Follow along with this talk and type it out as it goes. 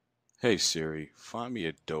Hey Siri, find me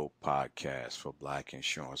a dope podcast for black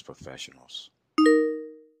insurance professionals.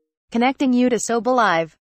 Connecting you to SOBA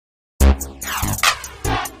Live.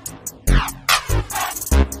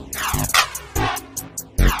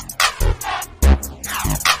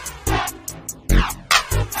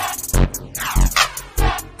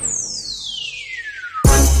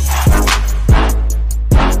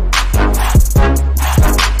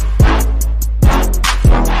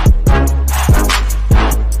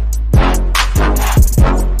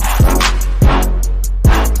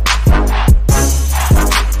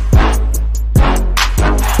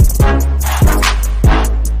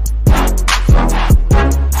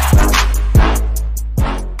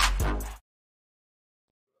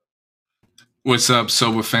 What's up,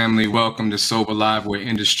 SOBA family? Welcome to SOBA Live, where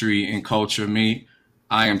industry and culture meet.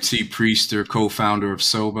 I am T. Priester, co-founder of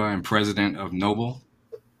SOBA and president of Noble.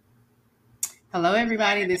 Hello,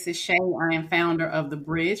 everybody. This is Shay. I am founder of The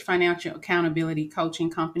Bridge Financial Accountability Coaching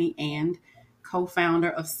Company and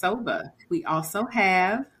co-founder of SOBA. We also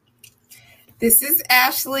have... This is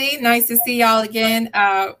Ashley. Nice to see y'all again.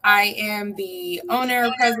 I am the owner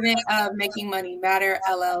and president of Making Money Matter,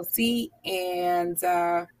 LLC, and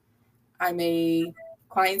I'm a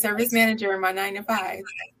client service manager in my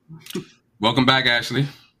 9-to-5. Welcome back, Ashley.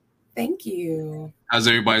 Thank you. How's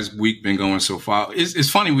everybody's week been going so far?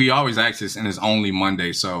 It's funny, we always ask this, and it's only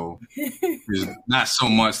Monday, so there's not so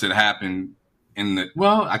much that happened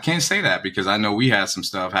well, I can't say that because I know we had some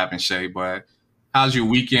stuff happen, Shay, but how's your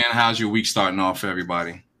weekend? How's your week starting off for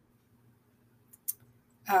everybody?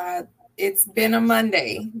 It's been a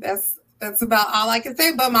Monday. That's about all I can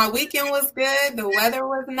say, but my weekend was good. The weather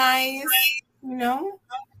was nice.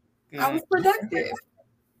 Good. I was productive.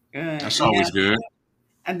 Good. That's always good.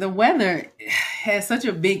 And the weather has such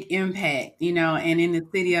a big impact, and in the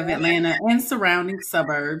city of Atlanta and surrounding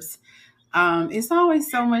suburbs, it's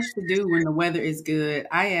always so much to do when the weather is good.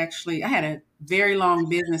 I had a very long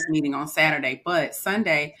business meeting on Saturday, but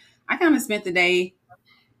Sunday, I kind of spent the day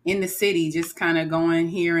in the city, just kind of going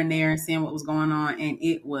here and there and seeing what was going on. And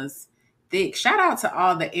it was thick. Shout out to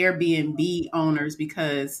all the Airbnb owners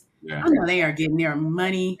because I know they are getting their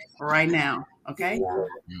money right now. Okay.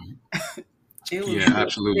 Yeah,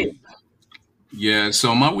 absolutely. Yeah.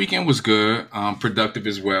 So my weekend was good. Productive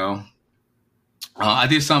as well. I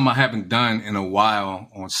did something I haven't done in a while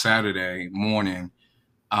on Saturday morning.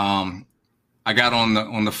 I got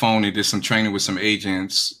on the phone and did some training with some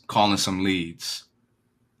agents, calling some leads.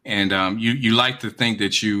 And you like to think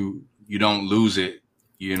that you don't lose it,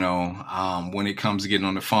 when it comes to getting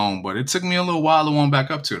on the phone. But it took me a little while to warm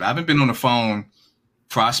back up to it. I haven't been on the phone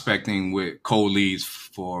prospecting with cold leads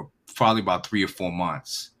for probably about 3 or 4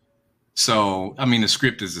 months. So, I mean, the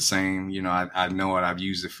script is the same. I know it. I've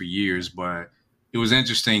used it for years, but it was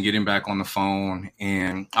interesting getting back on the phone.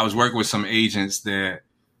 And I was working with some agents that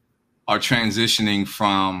are transitioning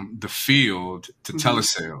from the field to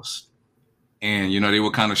telesales. And, they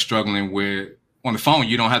were kind of struggling with, on the phone,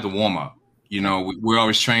 you don't have to warm up. We're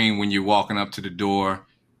always trained when you're walking up to the door,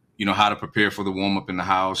 how to prepare for the warm up in the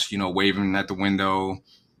house, waving at the window,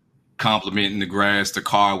 complimenting the grass, the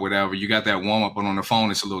car, whatever. You got that warm up, but on the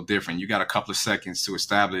phone, it's a little different. You got a couple of seconds to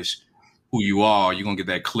establish who you are. You're going to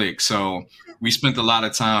get that click. So we spent a lot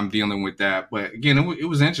of time dealing with that. But again, it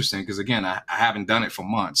was interesting because, again, I haven't done it for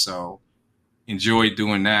months. So enjoyed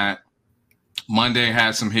doing that. Monday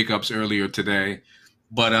had some hiccups earlier today.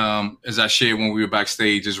 But as I shared when we were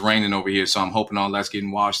backstage, it's raining over here. So I'm hoping all that's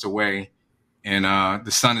getting washed away. And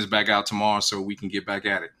the sun is back out tomorrow so we can get back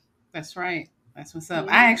at it. That's right. That's what's up.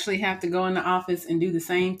 I actually have to go in the office and do the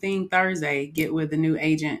same thing Thursday, get with a new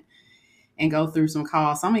agent and go through some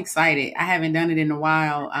calls. So I'm excited. I haven't done it in a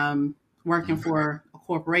while. Working for a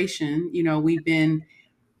corporation, we've been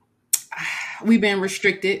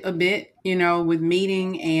restricted a bit, with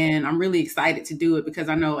meeting, and I'm really excited to do it because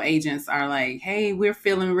I know agents are like, hey, we're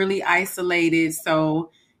feeling really isolated.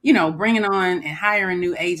 So, bringing on and hiring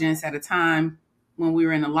new agents at a time when we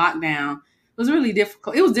were in a lockdown was really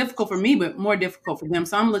difficult. It was difficult for me, but more difficult for them.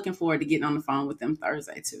 So I'm looking forward to getting on the phone with them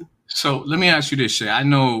Thursday too. So let me ask you this, Shay. I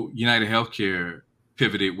know United Healthcare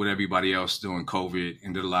pivoted with everybody else during COVID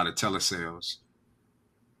and did a lot of telesales.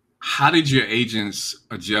 How did your agents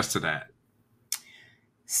adjust to that?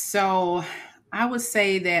 So I would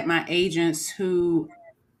say that my agents so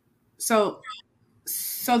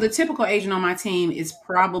the typical agent on my team is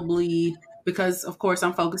probably, because of course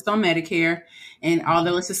I'm focused on Medicare, and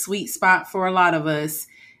although it's a sweet spot for a lot of us,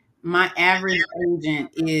 my average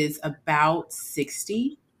agent is about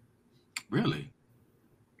 60. Really?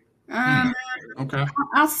 Okay.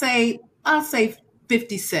 I'll say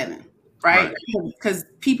 57, right? Because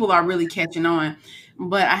people are really catching on.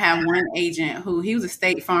 But I have one agent who he was a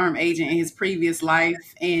State Farm agent in his previous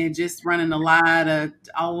life and just running a lot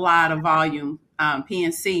of volume,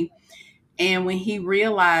 PNC. And when he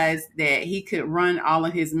realized that he could run all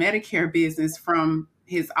of his Medicare business from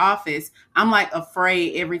his office, I'm like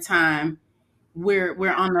afraid every time we're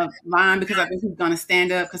on the line because I think he's going to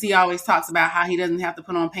stand up because he always talks about how he doesn't have to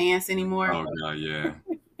put on pants anymore. Oh God, yeah.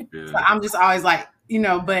 So I'm just always like,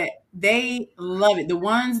 but they love it. The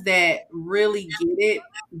ones that really get it,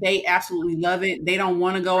 they absolutely love it. They don't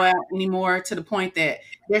want to go out anymore to the point that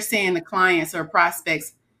they're saying to clients or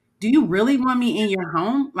prospects, do you really want me in your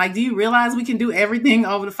home? Like, do you realize we can do everything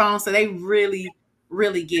over the phone? So they really,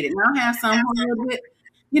 really get it. Now I have some who are a little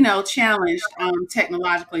bit, challenged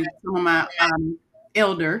technologically, some of my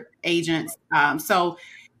elder agents. So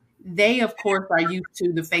they, of course, are used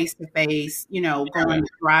to the face-to-face, going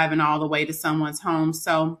driving all the way to someone's home.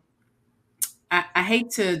 So I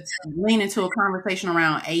hate to lean into a conversation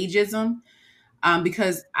around ageism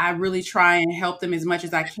because I really try and help them as much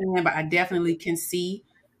as I can, but I definitely can see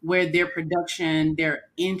where their production, their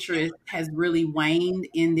interest has really waned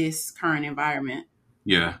in this current environment.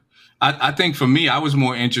 Yeah. I think for me, I was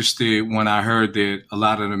more interested when I heard that a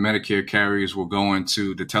lot of the Medicare carriers were going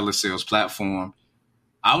to the telesales platform.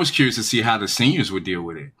 I was curious to see how the seniors would deal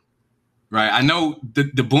with it. Right. I know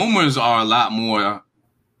the boomers are a lot more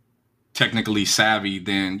technically savvy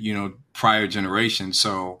than, prior generations.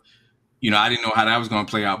 So, I didn't know how that was going to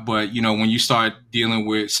play out. But, when you start dealing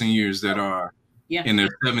with seniors that are in their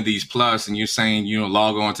 70s plus and you're saying,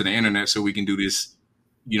 log on to the internet so we can do this,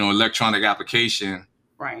 electronic application.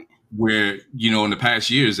 Right. Where, in the past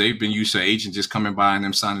years, they've been used to agents just coming by and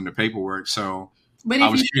them signing the paperwork. So but I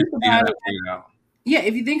was curious to see how that played out. Yeah,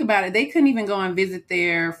 if you think about it, they couldn't even go and visit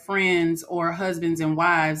their friends or husbands and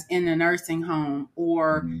wives in a nursing home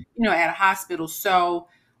or, at a hospital. So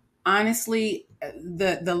honestly,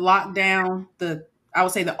 the lockdown, I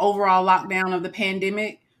would say the overall lockdown of the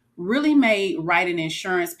pandemic really made writing an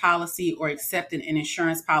insurance policy or accepting an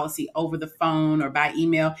insurance policy over the phone or by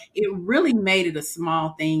email. It really made it a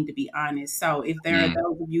small thing, to be honest. So if there are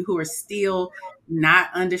those of you who are still not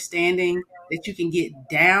understanding that you can get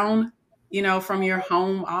down, from your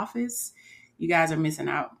home office, you guys are missing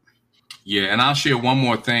out. Yeah. And I'll share one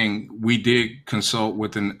more thing. We did consult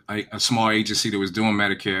with a small agency that was doing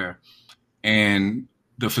Medicare, and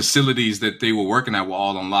the facilities that they were working at were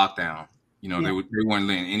all on lockdown. They weren't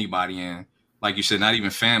letting anybody in, like you said, not even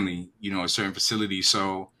family, a certain facility.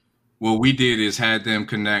 So what we did is had them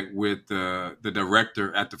connect with the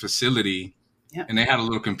director at the facility, and they had a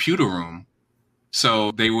little computer room.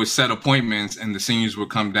 So they would set appointments and the seniors would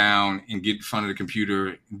come down and get in front of the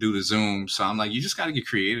computer and do the Zoom. So I'm like, you just got to get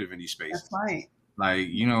creative in these spaces. That's right. Like,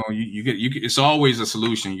 you get, it's always a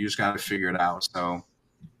solution. You just got to figure it out. So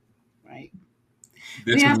right.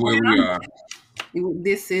 This is where we are.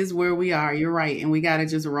 This is where we are. You're right. And we got to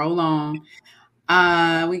just roll on.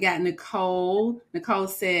 We got Nicole. Nicole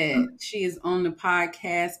said she is on the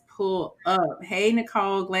podcast. Pull up. Hey,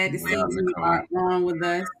 Nicole. Glad to see you are on with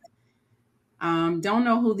us. Don't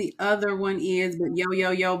know who the other one is, but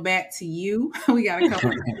yo, back to you. We got a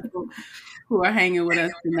couple of people who are hanging with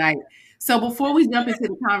us tonight. So before we jump into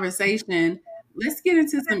the conversation, let's get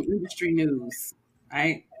into some industry news,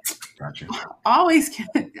 right? Gotcha.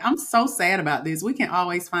 I'm so sad about this. We can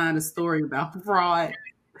always find a story about fraud.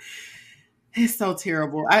 It's so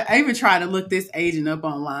terrible. I even tried to look this agent up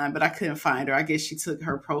online, but I couldn't find her. I guess she took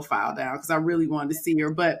her profile down because I really wanted to see her.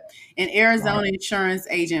 But an Arizona insurance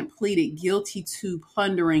agent pleaded guilty to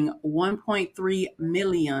plundering $1.3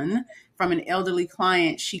 million from an elderly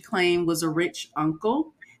client she claimed was a rich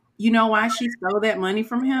uncle. You know why she stole that money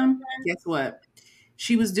from him? Guess what?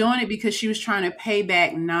 She was doing it because she was trying to pay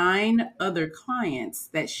back 9 other clients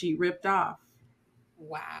that she ripped off.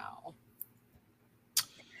 Wow.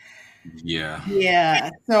 Yeah.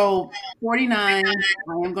 So 49, I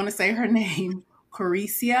am going to say her name, Corey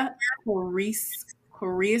Williams,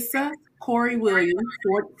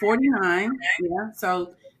 49. Yeah.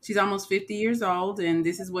 So she's almost 50 years old, and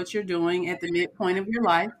this is what you're doing at the midpoint of your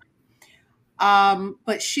life.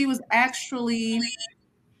 But she was actually,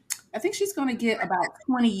 I think she's going to get about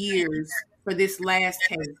 20 years for this last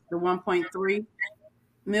case, the 1.3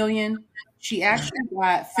 million. She actually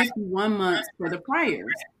got 51 months for the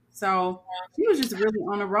priors. So she was just really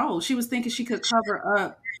on a roll. She was thinking she could cover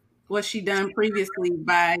up what she done previously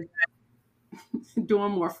by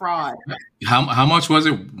doing more fraud. How much was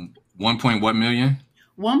it? 1.what million?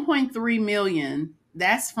 1.3 million.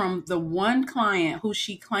 That's from the one client who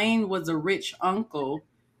she claimed was a rich uncle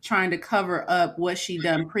trying to cover up what she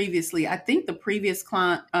done previously. I think the previous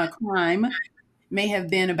crime may have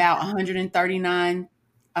been about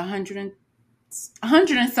a hundred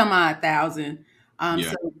and some odd thousand.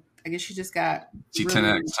 Yeah. So I guess she just got See, really,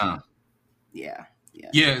 10x time. yeah, yeah.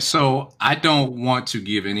 Yeah, so I don't want to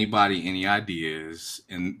give anybody any ideas,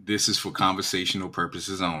 and this is for conversational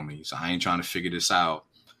purposes only. So I ain't trying to figure this out.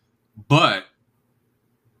 But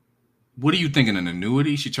what are you thinking? An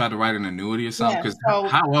annuity? She tried to write an annuity or something? Yeah. Because So,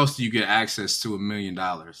 how else do you get access to $1 million?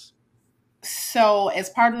 so as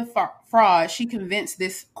part of the fraud, she convinced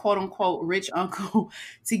this quote unquote rich uncle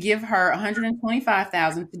to give her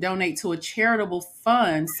 125,000 to donate to a charitable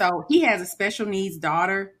fund. So he has a special needs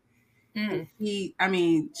daughter. Mm. I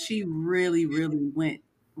mean, she really, really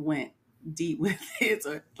went deep with it,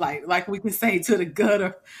 or like we can say to the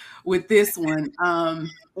gutter with this one.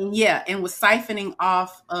 And yeah, and was siphoning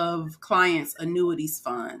off of clients' annuities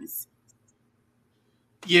funds.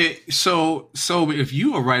 Yeah, so if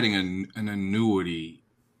you are writing an annuity,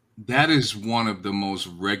 that is one of the most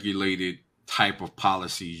regulated type of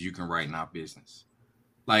policies you can write in our business.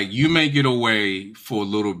 Like, you may get away for a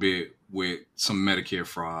little bit with some Medicare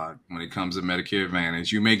fraud when it comes to Medicare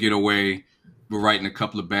Advantage. You may get away with writing a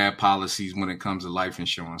couple of bad policies when it comes to life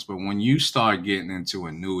insurance. But when you start getting into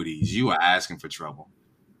annuities, you are asking for trouble.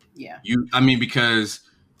 Yeah. Because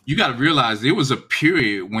you got to realize there was a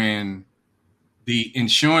period when the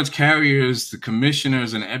insurance carriers, the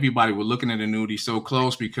commissioners, and everybody were looking at annuities so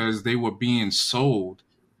close because they were being sold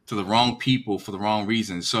to the wrong people for the wrong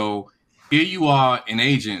reasons. So here you are, an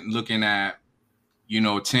agent looking at,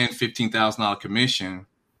 $10,000, $15,000 commission,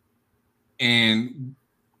 and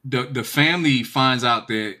the family finds out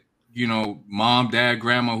that, mom, dad,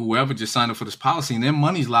 grandma, whoever just signed up for this policy, and their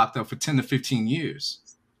money's locked up for 10 to 15 years.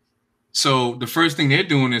 So the first thing they're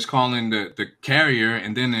doing is calling the carrier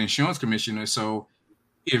and then the insurance commissioner. So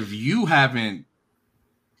if you haven't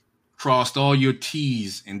crossed all your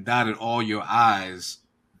T's and dotted all your I's,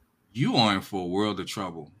 you are in for a world of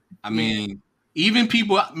trouble. I mean, even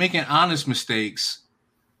people making honest mistakes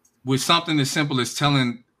with something as simple as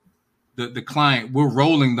telling the client, we're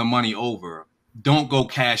rolling the money over. Don't go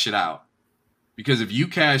cash it out. Because if you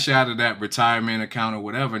cash out of that retirement account or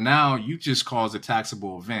whatever, now you just caused a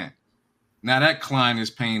taxable event. Now that client is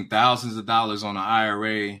paying thousands of dollars on an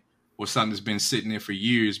IRA or something that's been sitting there for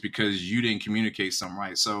years because you didn't communicate something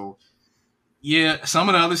right. So yeah, some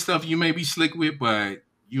of the other stuff you may be slick with, but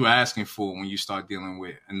you asking for when you start dealing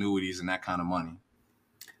with annuities and that kind of money.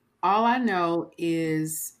 All I know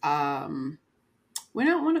is we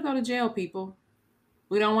don't want to go to jail, people.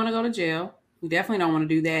 We don't want to go to jail. We definitely don't want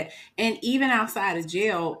to do that. And even outside of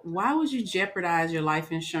jail, why would you jeopardize your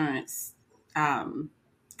life insurance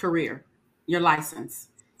career, your license?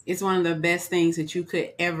 It's one of the best things that you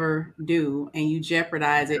could ever do, and you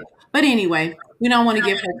jeopardize it. But anyway, we don't want to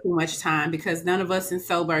give her too much time because none of us in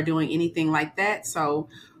SOBA are doing anything like that. So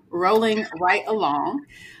rolling right along.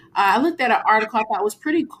 I looked at an article I thought was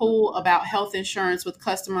pretty cool about health insurance with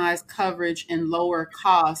customized coverage and lower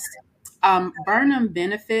cost. Burnham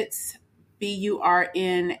Benefits,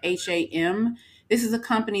 BURNHAM. This is a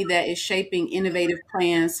company that is shaping innovative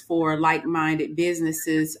plans for like-minded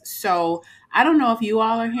businesses. So I don't know if you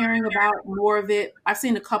all are hearing about more of it. I've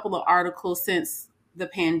seen a couple of articles since the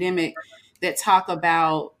pandemic that talk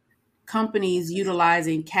about companies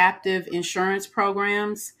utilizing captive insurance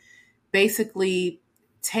programs, basically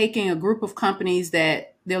taking a group of companies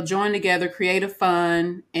that they'll join together, create a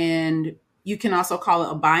fund, and you can also call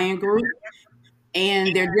it a buying group.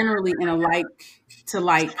 And they're generally in a like to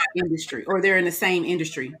like industry, or they're in the same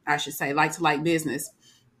industry, I should say, like to like business.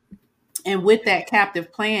 And with that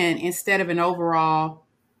captive plan, instead of an overall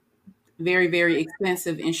very, very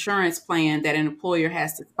expensive insurance plan that an employer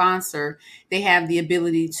has to sponsor, they have the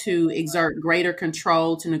ability to exert greater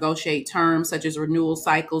control to negotiate terms such as renewal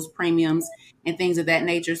cycles, premiums, and things of that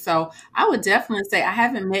nature. So I would definitely say I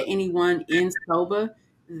haven't met anyone in SOBA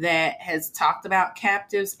that has talked about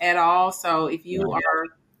captives at all. So if you are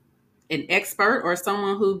an expert or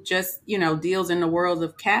someone who just, deals in the world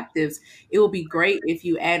of captives, it will be great if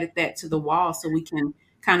you added that to the wall so we can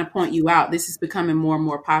kind of point you out. This is becoming more and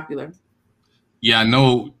more popular. Yeah, I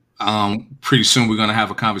know pretty soon we're going to have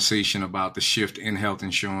a conversation about the shift in health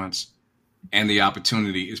insurance and the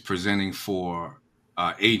opportunity it's presenting for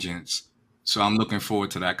agents. So I'm looking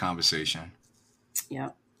forward to that conversation.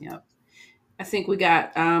 Yep. I think we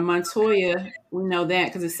got Montoya. We know that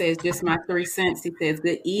because it says just my 3 cents. He says,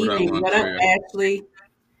 good evening. What up, Ashley?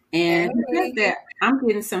 And he said that I'm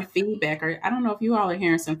getting some feedback. I don't know if you all are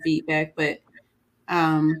hearing some feedback, but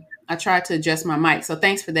I tried to adjust my mic. So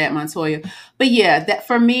thanks for that, Montoya. But yeah, that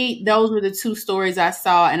for me, those were the two stories I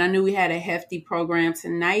saw. And I knew we had a hefty program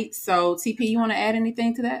tonight. So TP, you want to add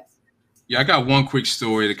anything to that? Yeah, I got one quick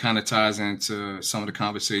story that kind of ties into some of the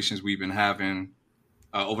conversations we've been having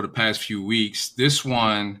over the past few weeks. This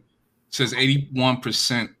one says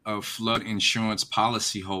 81% of flood insurance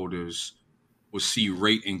policyholders will see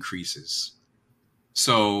rate increases.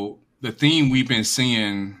 So the theme we've been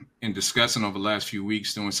seeing and discussing over the last few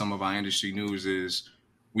weeks doing some of our industry news is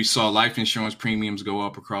we saw life insurance premiums go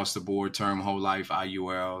up across the board, term, whole life,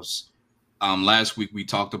 IULs. Last week we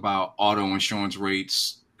talked about auto insurance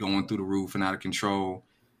rates going through the roof and out of control.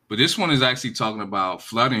 But this one is actually talking about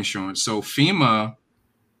flood insurance. So FEMA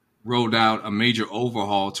rolled out a major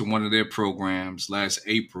overhaul to one of their programs last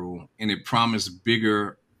April, and it promised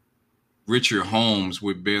bigger, richer homes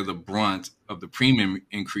would bear the brunt of the premium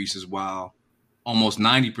increases, while almost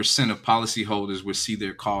 90% of policyholders would see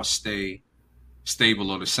their costs stay stable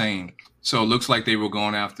or the same. So it looks like they were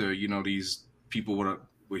going after, these people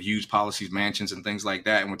with huge policies, mansions and things like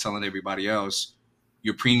that, and we're telling everybody else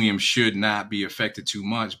your premium should not be affected too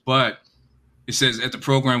much. But it says as the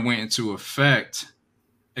program went into effect,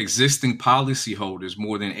 existing policyholders,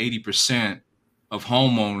 more than 80% of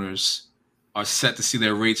homeowners, are set to see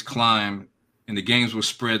their rates climb, and the gains will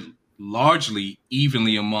spread largely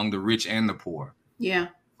evenly among the rich and the poor. Yeah.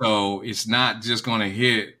 So it's not just going to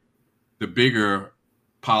hit the bigger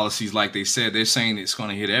policies like they said. They're saying it's going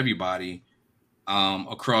to hit everybody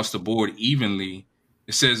across the board evenly.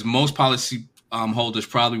 It says most policy holders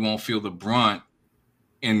probably won't feel the brunt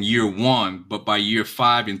in year one, but by year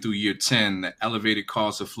 5 and through year 10, the elevated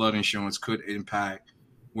cost of flood insurance could impact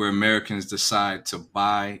where Americans decide to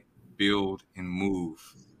buy, build, and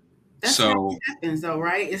move. That's how it happens, though,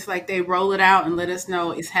 right? It's like they roll it out and let us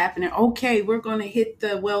know it's happening. Okay, we're going to hit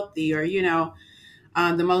the wealthy or,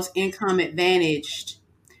 the most income advantaged.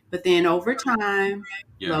 But then over time,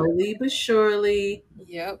 slowly but surely,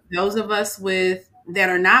 those of us that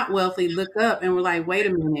are not wealthy look up and we're like, wait a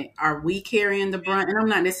minute, are we carrying the brunt? And I'm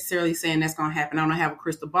not necessarily saying that's going to happen. I don't have a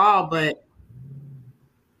crystal ball, but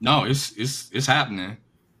no, it's happening.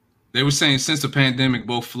 They were saying since the pandemic,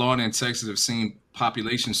 both Florida and Texas have seen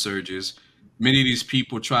population surges. Many of these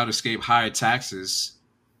people try to escape higher tax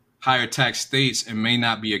states, and may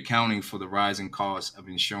not be accounting for the rising cost of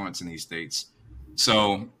insurance in these states.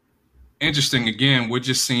 So interesting. Again, we're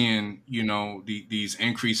just seeing, these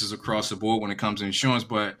increases across the board when it comes to insurance.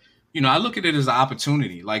 But, I look at it as an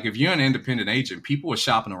opportunity. Like if you're an independent agent, people are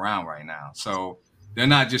shopping around right now. So they're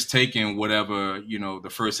not just taking whatever, the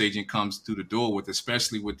first agent comes through the door with,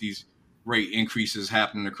 especially with these rate increases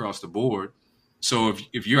happening across the board. So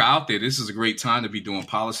if you're out there, this is a great time to be doing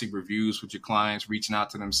policy reviews with your clients, reaching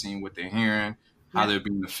out to them, seeing what they're hearing, how they're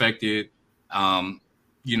being affected.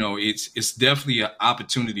 It's definitely an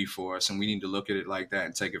opportunity for us, and we need to look at it like that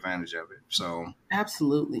and take advantage of it. So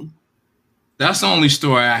absolutely. That's the only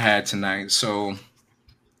story I had tonight. So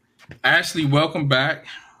Ashley, welcome back.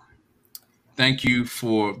 Thank you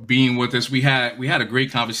for being with us. We had a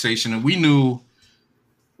great conversation, and we knew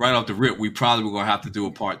right off the rip we probably were going to have to do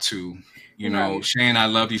a part 2. Right. Shay and I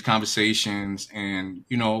love these conversations, and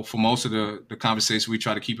for most of the conversations we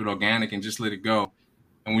try to keep it organic and just let it go.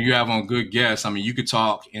 And when you have on good guests, you could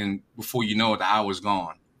talk, and before you know it, the hour's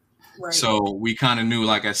gone. Right. So we kind of knew,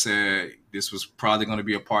 like I said, this was probably going to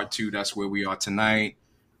be a part 2. That's where we are tonight.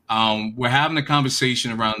 We're having a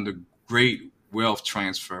conversation around the great wealth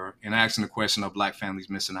transfer and asking the question of Black families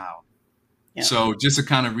missing out. Yeah. So just to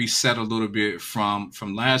kind of reset a little bit from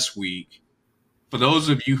last week, for those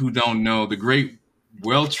of you who don't know, the great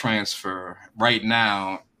wealth transfer right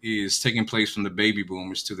now is taking place from the baby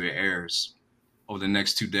boomers to their heirs over the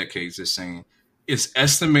next 2 decades. They're saying it's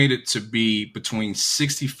estimated to be between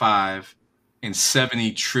 65 and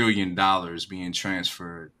 $70 trillion being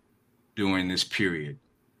transferred during this period.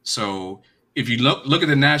 So if you look at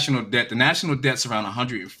the national debt's around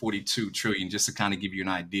 142 trillion, just to kind of give you an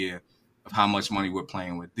idea of how much money we're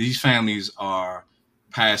playing with. These families are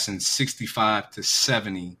passing 65 to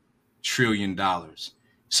 70 trillion dollars.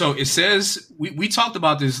 So it says, we talked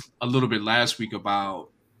about this a little bit last week about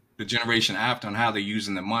the generation after and how they're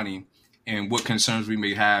using the money and what concerns we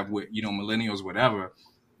may have with, millennials, whatever.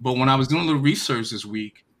 But when I was doing a little research this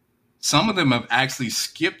week, some of them have actually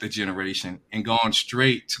skipped the generation and gone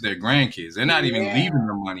straight to their grandkids. They're not even leaving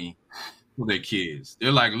the money for their kids.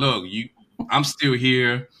 They're like, look, I'm still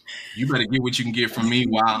here. You better get what you can get from me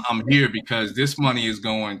while I'm here, because this money is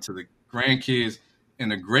going to the grandkids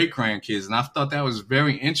and the great grandkids. And I thought that was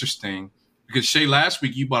very interesting because, Shay, last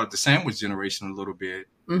week you brought up the sandwich generation a little bit.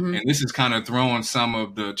 Mm-hmm. And this is kind of throwing some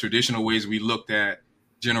of the traditional ways we looked at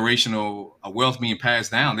generational wealth being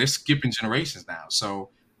passed down. They're skipping generations now.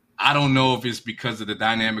 So I don't know if it's because of the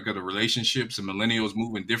dynamic of the relationships and millennials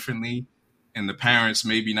moving differently and the parents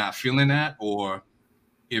maybe not feeling that, or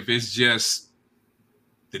if it's just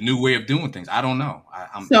the new way of doing things. I don't know.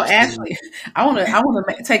 So Ashley, I want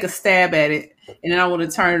to take a stab at it, and then I want to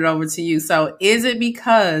turn it over to you. So, is it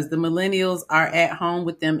because the millennials are at home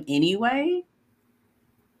with them anyway?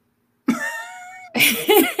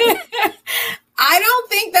 I don't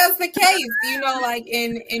think that's the case. You know, like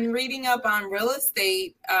in reading up on real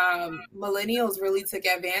estate, millennials really took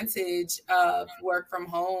advantage of work from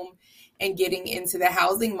home and getting into the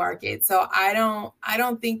housing market. So I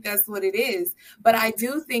don't think that's what it is. But I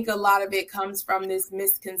do think a lot of it comes from this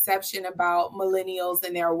misconception about millennials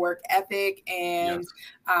and their work ethic, and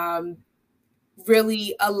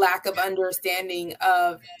really a lack of understanding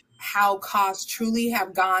of how costs truly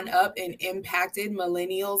have gone up and impacted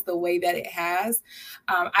millennials the way that it has.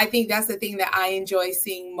 I think that's the thing that I enjoy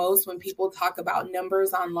seeing most when people talk about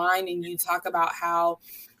numbers online, and you talk about how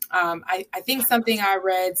I think something I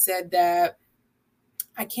read said that,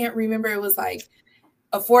 I can't remember, it was like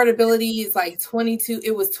affordability is like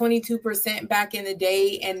 22% back in the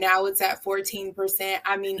day, and now it's at 14%.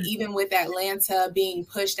 I mean, even with Atlanta being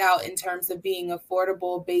pushed out in terms of being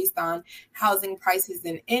affordable based on housing prices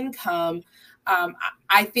and income,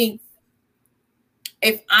 I think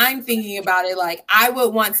if I'm thinking about it, like, I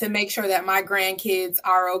would want to make sure that my grandkids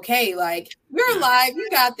are okay. Like, you're alive, you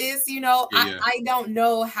got this, you know. I don't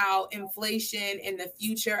know how inflation in the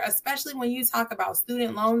future, especially when you talk about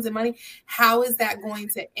student loans and money, how is that going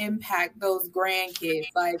to impact those grandkids?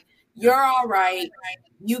 Like, you're all right,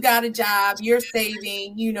 you got a job, you're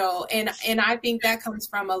saving, you know, and I think that comes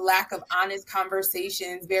from a lack of honest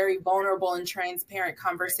conversations, very vulnerable and transparent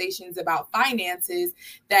conversations about finances,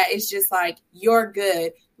 that it's just like, you're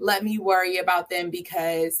good, let me worry about them,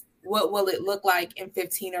 because what will it look like in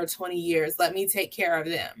 15 or 20 years? Let me take care of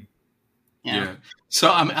them. Yeah. So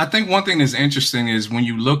I think one thing that's interesting is when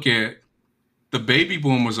you look at the baby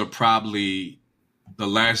boomers are probably the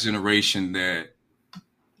last generation that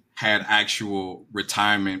had actual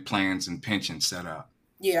retirement plans and pensions set up.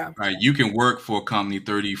 Yeah. Right. You can work for a company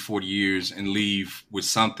 30, 40 years and leave with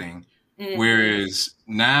something. Mm-hmm. Whereas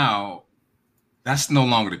now that's no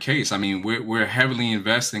longer the case. I mean, we're heavily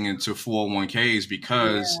investing into 401ks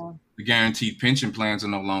because the guaranteed pension plans are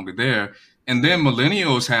no longer there. And then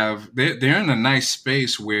millennials they're in a nice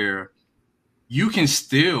space where you can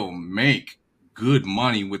still make good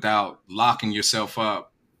money without locking yourself up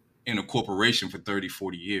in a corporation for 30,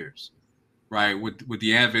 40 years, right? With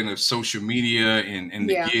the advent of social media and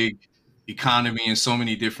the gig economy and so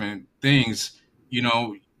many different things, you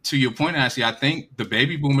know, to your point, Ashley, I think the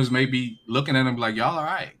baby boomers may be looking at them like, y'all all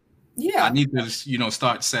right. Yeah. I need to, you know,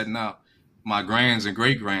 start setting up my grands and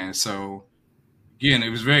great grands. So again, it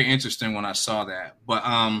was very interesting when I saw that. But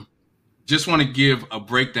just want to give a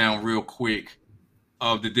breakdown real quick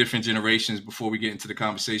of the different generations before we get into the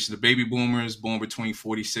conversation. The baby boomers born between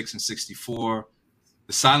 46 and 64.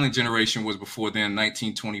 The silent generation was before then,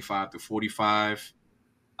 1925 to 45.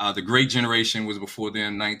 The great generation was before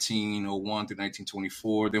then, 1901 to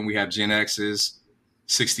 1924. Then we have Gen X's,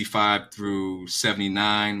 65 through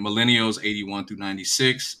 79. Millennials, 81 through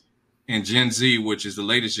 96. And Gen Z, which is the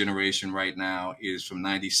latest generation right now, is from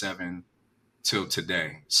 97 till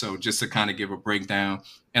today. So just to kind of give a breakdown,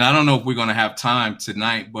 and I don't know if we're going to have time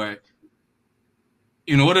tonight, but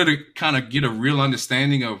in order to kind of get a real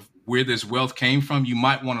understanding of where this wealth came from, you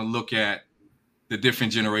might want to look at the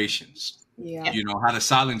different generations. Yeah. You know, how the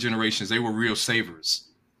silent generations, they were real savers,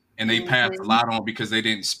 and they passed a lot on because they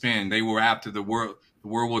didn't spend. They were after the World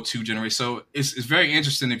War II generation. So it's very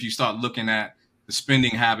interesting if you start looking at the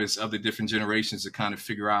spending habits of the different generations to kind of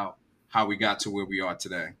figure out how we got to where we are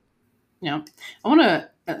today. Yeah, I want to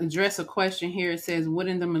address a question here. It says,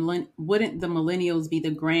 wouldn't the millennials be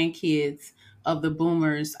the grandkids of the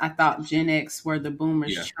boomers? I thought Gen X were the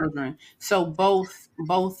boomers' children. So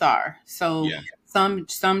both are. So some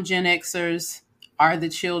Gen Xers are the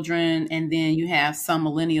children, and then you have some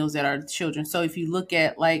millennials that are the children. So if you look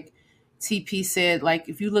at, like TP said, like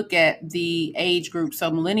if you look at the age group,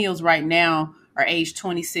 so millennials right now are age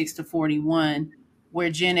 26 to 41. Where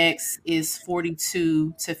Gen X is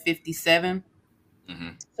 42 to 57. Mm-hmm.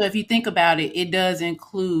 So if you think about it, it does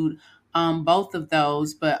include both of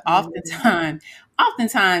those, but oftentimes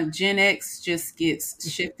Gen X just gets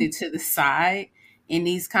shifted to the side in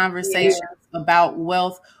these conversations about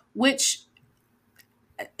wealth, which,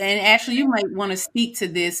 and actually you might want to speak to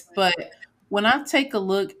this, but when I take a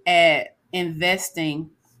look at investing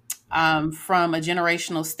from a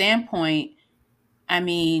generational standpoint, I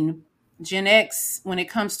mean, Gen X, when it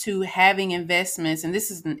comes to having investments, and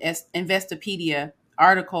this is an Investopedia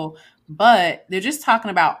article, but they're just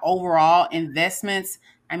talking about overall investments.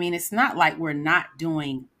 I mean, it's not like we're not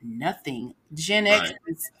doing nothing. Gen X Right.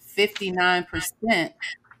 is 59%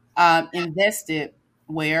 invested,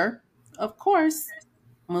 where, of course,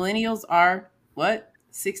 millennials are what?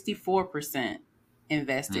 64%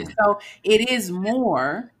 invested. Mm. So it is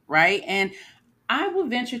more, right? And I would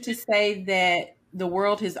venture to say that the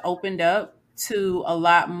world has opened up to a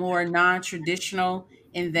lot more non-traditional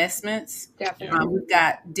investments. Yeah. Definitely. We've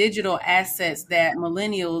got digital assets that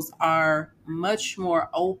millennials are much more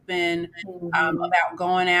open Mhm. about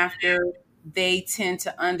going after. They tend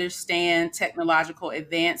to understand technological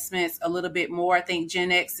advancements a little bit more. I think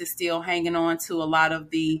Gen X is still hanging on to a lot of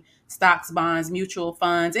the stocks, bonds, mutual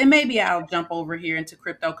funds, and maybe I'll jump over here into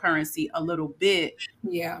cryptocurrency a little bit.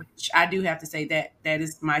 Yeah. I do have to say that that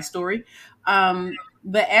is my story.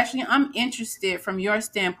 But Ashley, I'm interested from your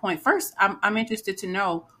standpoint. First, I'm interested to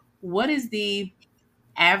know what is the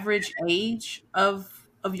average age of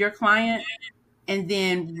your client, and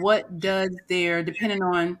then what does their, depending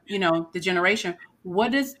on the generation,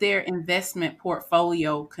 what does their investment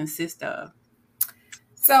portfolio consist of?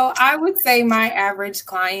 So I would say my average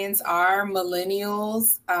clients are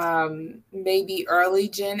millennials, maybe early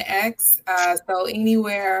Gen X. So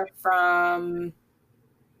anywhere from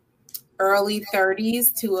early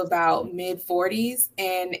 30s to about mid 40s,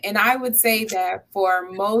 and I would say that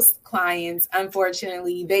for most clients,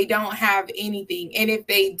 unfortunately, they don't have anything, and if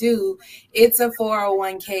they do, it's a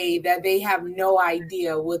 401k that they have no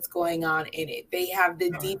idea what's going on in it. They have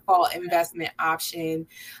the default investment option.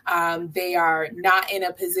 They are not in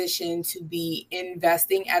a position to be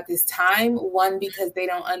investing at this time, one, because they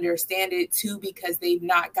don't understand it, two, because they've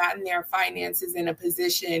not gotten their finances in a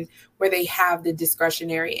position where they have the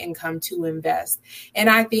discretionary income to invest. And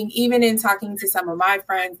I think even in talking to some of my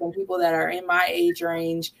friends and people that are in my age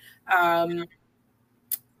range,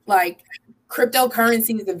 like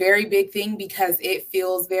cryptocurrency is a very big thing because it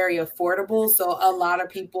feels very affordable. So a lot of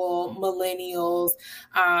people, millennials,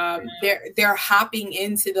 they're hopping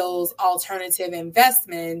into those alternative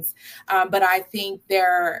investments. But I think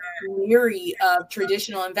they're leery of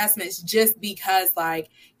traditional investments just because, like,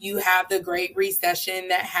 you have the Great Recession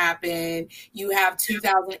that happened. You have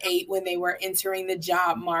 2008 when they were entering the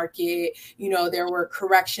job market. There were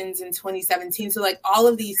corrections in 2017. So, like, all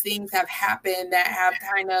of these things have happened that have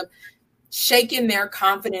kind of shaken their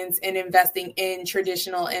confidence in investing in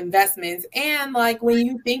traditional investments. And like, when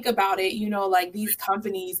you think about it, like, these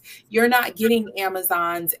companies, you're not getting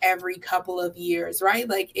Amazons every couple of years, right?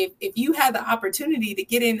 Like, if you had the opportunity to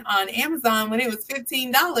get in on Amazon when it was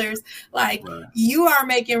 $15, like, Right. you are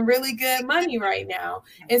making really good money right now.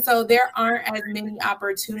 And so there aren't as many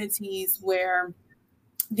opportunities where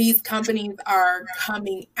these companies are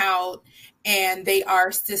coming out and they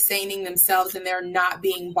are sustaining themselves and they're not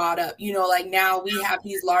being bought up. Like, now we have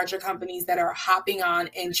these larger companies that are hopping on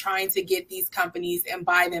and trying to get these companies and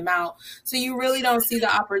buy them out. So you really don't see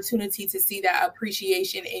the opportunity to see that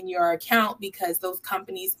appreciation in your account because those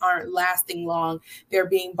companies aren't lasting long. They're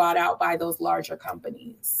being bought out by those larger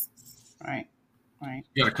companies. Right.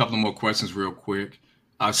 Got a couple more questions real quick.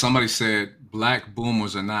 Somebody said Black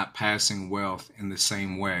boomers are not passing wealth in the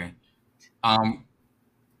same way.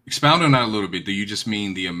 Expound on that a little bit. Do you just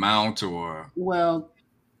mean the amount, or? Well,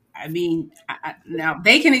 I mean, now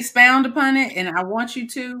they can expound upon it, and I want you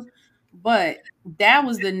to, but that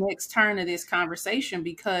was the next turn of this conversation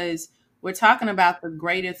because we're talking about the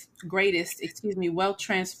greatest, wealth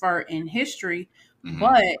transfer in history. Mhm.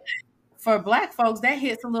 But for Black folks, that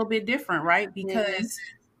hits a little bit different, right? Because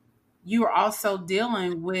you are also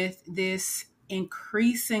dealing with this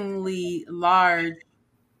increasingly large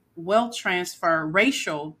wealth transfer,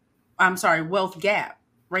 wealth gap,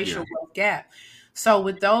 racial wealth gap. So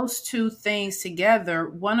with those two things together,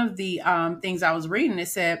 one of the things I was reading, it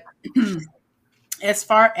said, as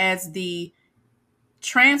far as the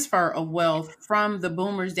transfer of wealth from the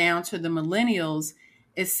boomers down to the millennials,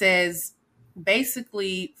 it says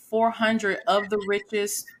basically 400 of the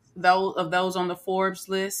richest, those on the Forbes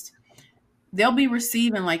list, they'll be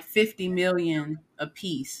receiving like 50 million a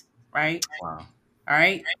piece, right? Wow. All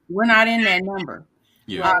right. We're not in that number.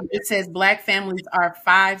 Yeah. It says Black families are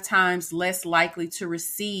 5 times less likely to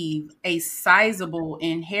receive a sizable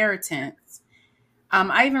inheritance.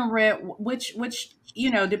 I even read which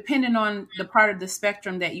depending on the part of the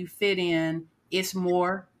spectrum that you fit in, it's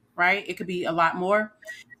more, right? It could be a lot more.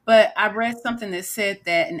 But I read something that said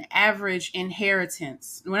that an average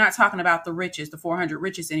inheritance, we're not talking about the richest, the 400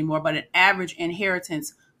 richest anymore, but an average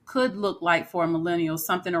inheritance could look like for a millennial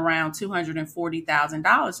something around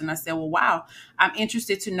 $240,000. And I said, well, wow, I'm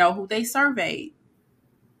interested to know who they surveyed.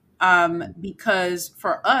 Because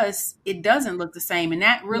for us, it doesn't look the same. And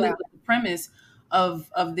that really was the premise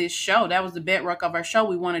of this show. That was the bedrock of our show.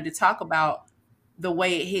 We wanted to talk about the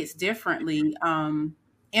way it hits differently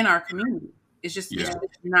in our community. It's just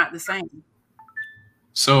not the same.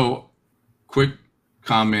 So, quick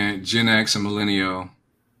comment: Gen X and Millennial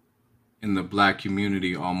in the Black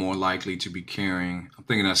community are more likely to be caring. I'm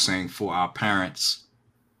thinking that's saying for our parents.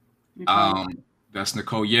 That's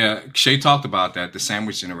Nicole. Yeah, Shay talked about that, the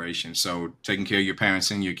sandwich generation. So taking care of your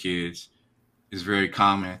parents and your kids is very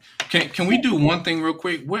common. Can we do one thing real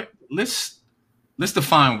quick? Let's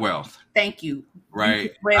define wealth. Thank you.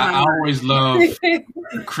 Right. I always love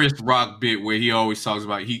Chris Rock bit where he always talks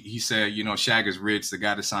about, he said, Shaq is rich, the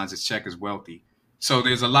guy that signs his check is wealthy. So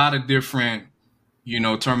there's a lot of different,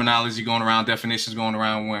 terminology going around, definitions going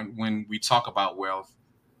around when we talk about wealth.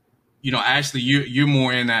 Ashley, you're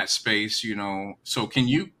more in that space, so can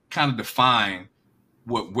you kind of define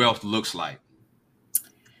what wealth looks like?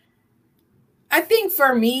 I think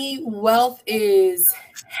for me, wealth is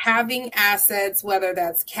having assets, whether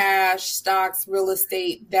that's cash, stocks, real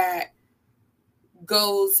estate, that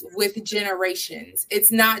goes with generations. It's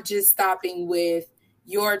not just stopping with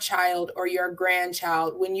your child or your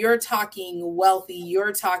grandchild. When you're talking wealthy,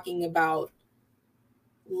 you're talking about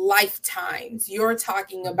lifetimes. You're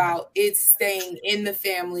talking about it's staying in the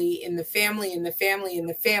family, in the family, in the family, in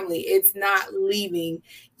the family. It's not leaving.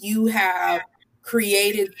 You have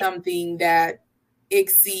created something that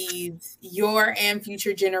exceeds your and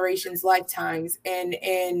future generations' lifetimes.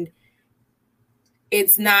 And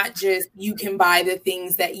it's not just you can buy the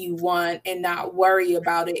things that you want and not worry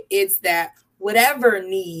about it. It's that whatever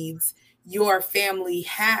needs your family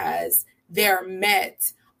has, they're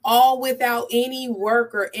met, all without any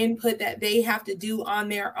work or input that they have to do on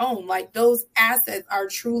their own. Like those assets are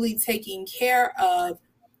truly taking care of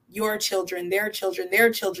your children, their children,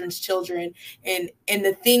 their children's children, and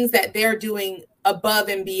the things that they're doing above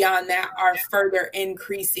and beyond that are further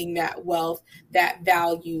increasing that wealth, that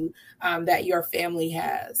value that your family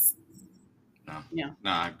has. No,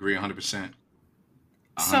 I agree 100%.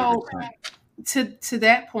 So to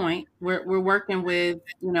that point, we're working with,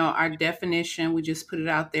 our definition. We just put it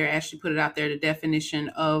out there. Ashley put it out there, the definition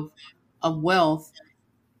of wealth.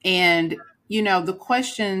 And, the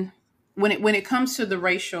question when it comes to the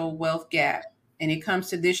racial wealth gap and it comes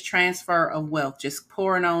to this transfer of wealth, just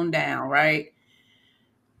pouring on down, right?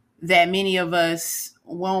 That many of us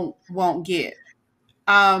won't get.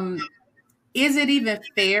 Is it even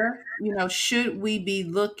fair? Should we be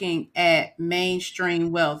looking at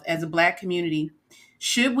mainstream wealth as a Black community?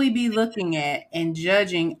 Should we be looking at and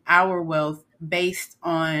judging our wealth based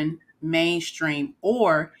on mainstream,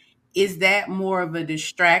 or is that more of a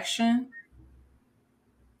distraction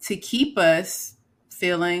to keep us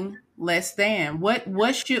feeling less than?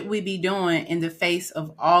 What should we be doing in the face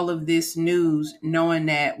of all of this news, knowing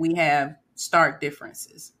that we have stark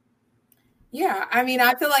differences? Yeah, I mean,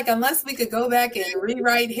 I feel like unless we could go back and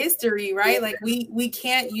rewrite history, right? Like we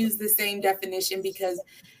can't use the same definition because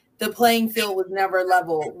the playing field was never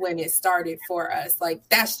level when it started for us. Like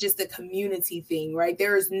that's just a community thing, right?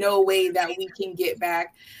 There is no way that we can get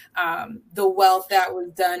back the wealth that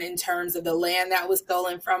was done in terms of the land that was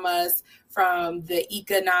stolen from us, from the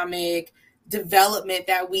economic development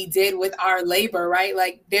that we did with our labor, right?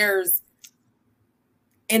 Like there's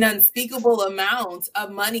an unspeakable amount of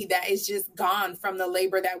money that is just gone from the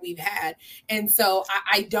labor that we've had. And so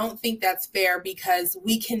I don't think that's fair because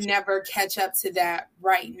we can never catch up to that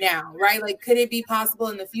right now, right? Like, could it be possible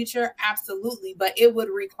in the future? Absolutely. But it would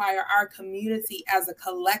require our community as a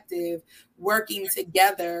collective working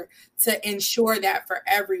together to ensure that for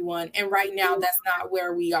everyone. And right now, that's not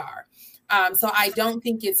where we are. So I don't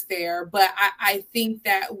think it's fair, but I think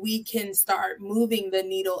that we can start moving the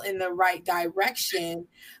needle in the right direction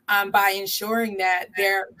by ensuring that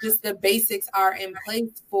just the basics are in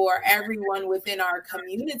place for everyone within our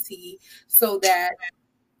community so that,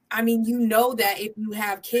 I mean, that if you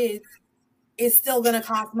have kids, it's still going to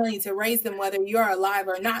cost money to raise them, whether you're alive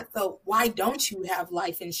or not. So why don't you have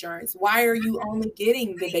life insurance? Why are you only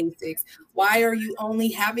getting the basics? Why are you only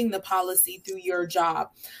having the policy through your job?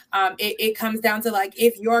 It comes down to like,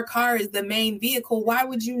 if your car is the main vehicle, why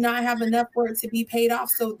would you not have enough for it to be paid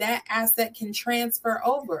off so that asset can transfer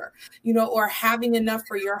over, or having enough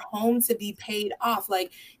for your home to be paid off?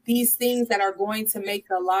 Like these things that are going to make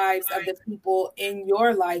the lives of the people in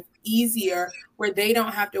your life easier, where they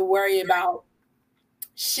don't have to worry about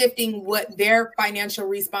shifting what their financial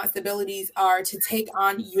responsibilities are to take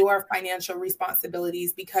on your financial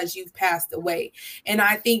responsibilities because you've passed away. And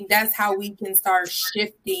I think that's how we can start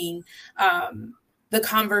shifting the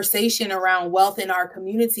conversation around wealth in our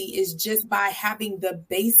community, is just by having the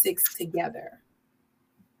basics together.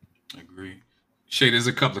 I agree. Shay, there's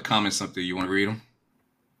a couple of comments up there. You want to read them?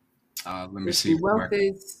 Let me see. Wealth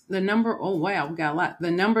is the number. Oh, wow. We got a lot.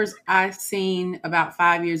 The numbers I seen about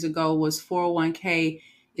 5 years ago was 401k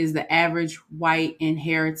is the average white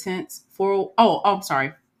inheritance. I'm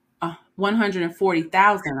sorry.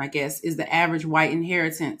 140,000, I guess, is the average white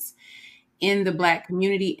inheritance. In the Black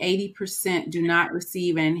community, 80% do not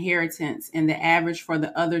receive an inheritance, and the average for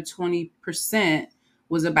the other 20%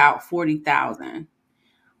 was about 40,000.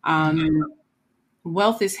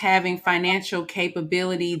 Wealth is having financial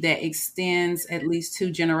capability that extends at least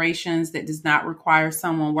 2 generations that does not require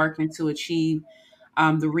someone working to achieve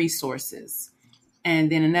the resources.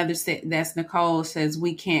 And then another set, that's Nicole, says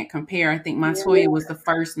we can't compare. I think Montoya was the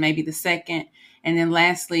first, maybe the second. And then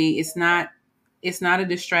lastly, it's not a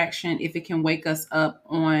distraction if it can wake us up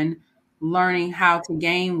on learning how to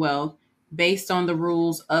gain wealth based on the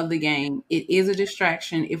rules of the game. It is a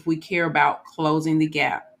distraction if we care about closing the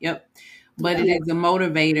gap. Yep. But it is a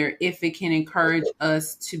motivator if it can encourage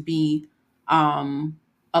us to be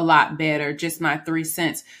a lot better. Just my 3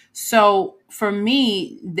 cents. So for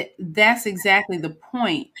me, that's exactly the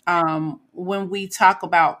point. When we talk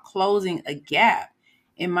about closing a gap,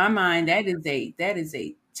 in my mind, that is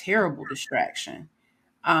a terrible distraction.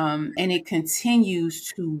 And it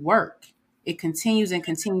continues to work. It continues and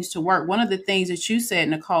continues to work. One of the things that you said,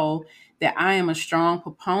 Nicole, that I am a strong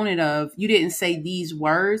proponent of, you didn't say these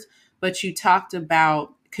words, but you talked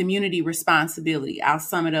about community responsibility. I'll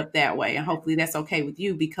sum it up that way. And hopefully that's okay with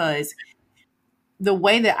you, because the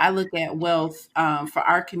way that I look at wealth for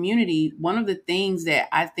our community, one of the things that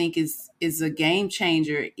I think is a game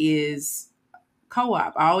changer is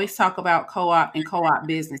co-op. I always talk about co-op and co-op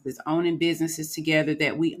businesses, owning businesses together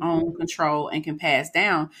that we own, control, and can pass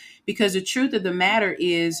down. Because the truth of the matter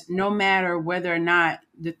is, no matter whether or not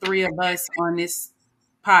the 3 of us on this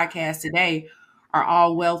podcast today are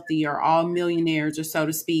all wealthy or all millionaires, or so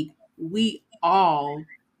to speak, we all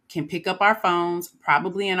can pick up our phones,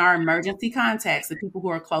 probably in our emergency contacts, the people who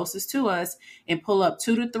are closest to us, and pull up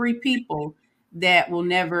 2 to 3 people that will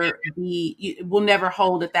never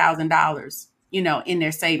hold $1,000, in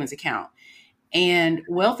their savings account. And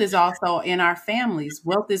wealth is also in our families.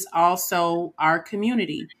 Wealth is also our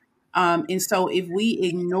community. And so if we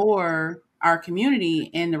ignore our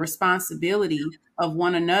community and the responsibility of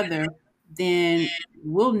one another, then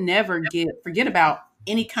we'll never forget about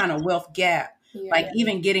any kind of wealth gap. Yeah. Like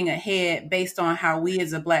even getting ahead based on how we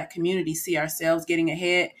as a Black community see ourselves getting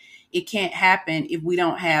ahead. It can't happen if we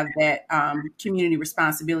don't have that community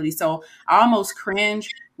responsibility. So I almost cringe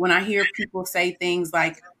when I hear people say things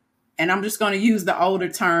like, and I'm just going to use the older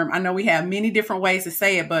term. I know we have many different ways to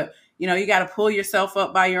say it, but you got to pull yourself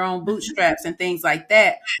up by your own bootstraps and things like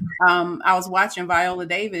that. I was watching Viola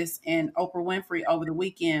Davis and Oprah Winfrey over the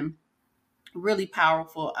weekend. Really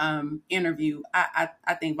powerful interview.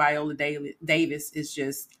 I think Viola Davis is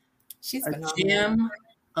just she's a gem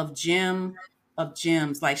of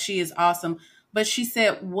gems. Like, she is awesome. But she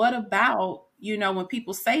said, what about, when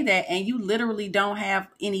people say that and you literally don't have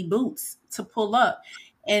any boots to pull up?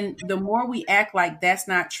 And the more we act like that's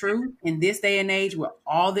not true in this day and age with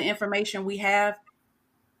all the information we have,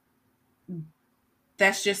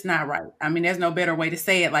 that's just not right. I mean, there's no better way to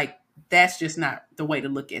say it. Like, that's just not the way to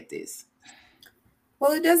look at this.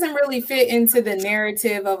 Well, it doesn't really fit into the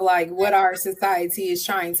narrative of like what our society is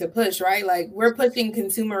trying to push, right? Like, we're pushing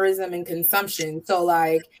consumerism and consumption. So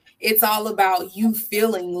like, it's all about you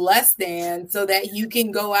feeling less than so that you can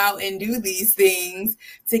go out and do these things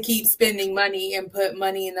to keep spending money and put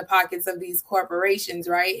money in the pockets of these corporations,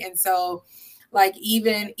 right? And so like,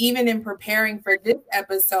 even in preparing for this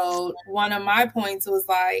episode, one of my points was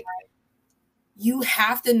like, you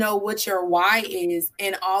have to know what your why is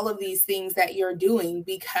in all of these things that you're doing,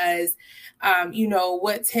 because,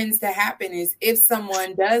 what tends to happen is if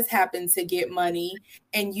someone does happen to get money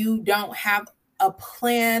and you don't have a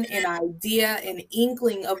plan, an idea, an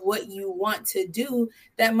inkling of what you want to do,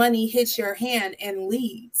 that money hits your hand and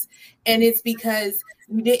leaves. And it's because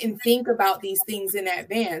you didn't think about these things in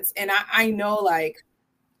advance. And I know like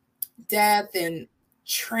death and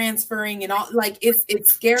transferring and all, like it's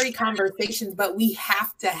scary conversations, but we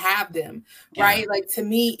have to have them, right? Yeah. Like, to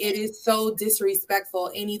me, it is so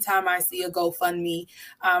disrespectful anytime I see a GoFundMe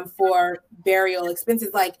for burial expenses.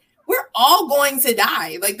 Like, we're all going to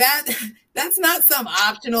die. Like, that's not some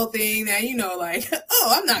optional thing that, like,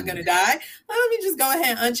 oh, I'm not going to die. Let me just go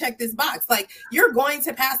ahead and uncheck this box. Like, you're going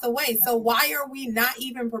to pass away. So why are we not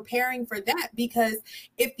even preparing for that? Because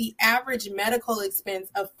if the average medical expense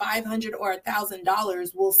of $500 or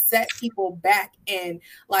 $1,000 will set people back and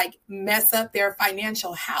like mess up their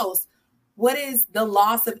financial house, what is the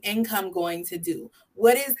loss of income going to do?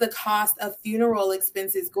 what is the cost of funeral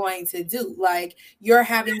expenses going to do? Like, you're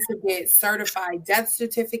having to get certified death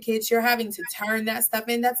certificates. You're having to turn that stuff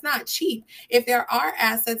in. That's not cheap. If there are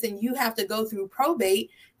assets and you have to go through probate,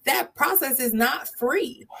 that process is not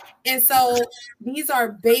free. And so these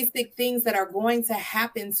are basic things that are going to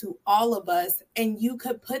happen to all of us. And you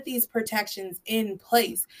could put these protections in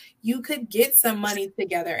place. You could get some money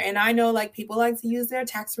together. And I know, like, people like to use their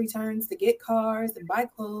tax returns to get cars and buy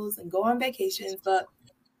clothes and go on vacations, but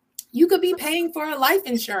you could be paying for a life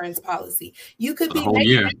insurance policy. You could be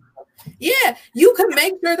you could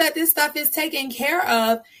make sure that this stuff is taken care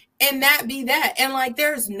of, and that be that. And like,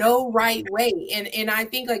 there's no right way. And I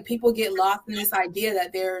think like people get lost in this idea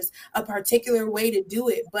that there's a particular way to do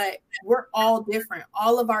it, but we're all different.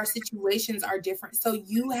 All of our situations are different. So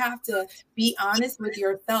you have to be honest with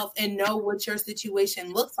yourself and know what your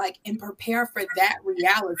situation looks like and prepare for that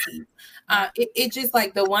reality. It just,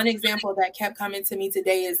 like, the one example that kept coming to me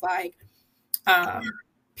today is like,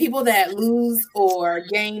 people that lose or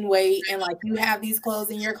gain weight, and like, you have these clothes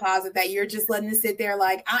in your closet that you're just letting it sit there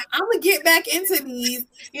like, I'm gonna get back into these,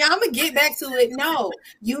 I'm gonna get back to it. No,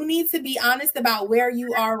 you need to be honest about where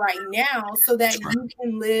you are right now so that you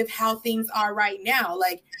can live how things are right now.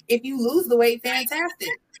 Like, if you lose the weight, fantastic,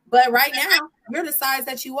 but right now you're the size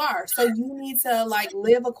that you are, so you need to like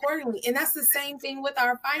live accordingly. And that's the same thing with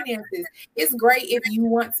our finances. It's great if you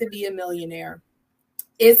want to be a millionaire.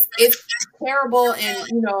 It's terrible,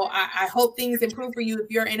 and I hope things improve for you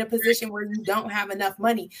if you're in a position where you don't have enough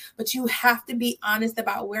money, but you have to be honest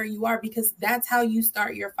about where you are, because that's how you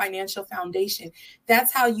start your financial foundation.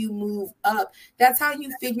 That's how you move up. That's how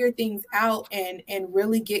you figure things out and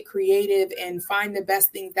really get creative and find the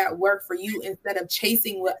best things that work for you, instead of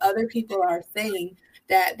chasing what other people are saying,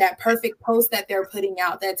 that perfect post that they're putting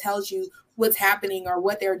out that tells you what's happening or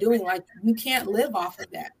what they're doing. Like, you can't live off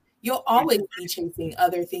of that. You'll always be chasing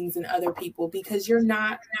other things and other people because you're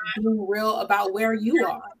not being real about where you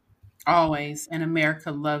are. Always. And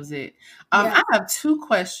America loves it. I have two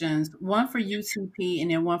questions, one for you, TP,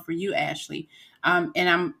 and then one for you, Ashley. And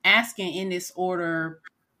I'm asking in this order: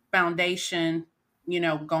 foundation,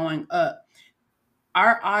 going up.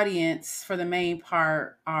 Our audience, for the main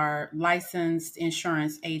part, are licensed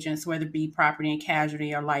insurance agents, whether it be property and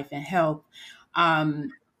casualty or life and health.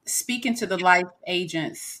 Speaking to the life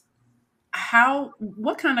agents,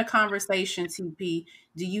 what kind of conversation, TP,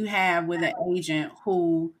 do you have with an agent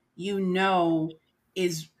who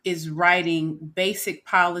is writing basic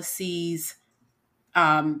policies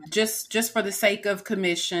just for the sake of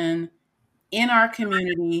commission in our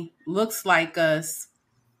community, looks like us?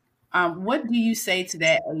 What do you say to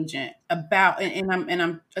that agent about? And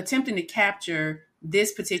I'm attempting to capture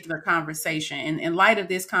this particular conversation. And in light of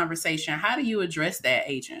this conversation, how do you address that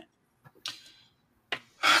agent?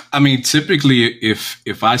 I mean, typically,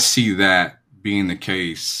 if I see that being the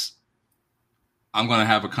case, I'm going to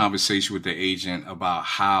have a conversation with the agent about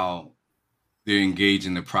how they're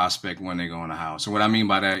engaging the prospect when they go in the house. And what I mean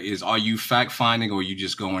by that is, are you fact finding, or are you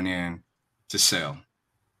just going in to sell?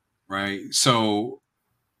 Right. So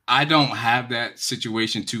I don't have that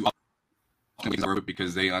situation too often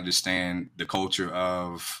because they understand the culture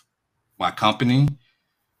of my company,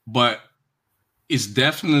 but it's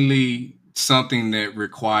definitely something that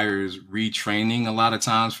requires retraining a lot of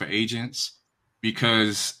times for agents,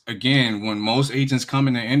 because again, when most agents come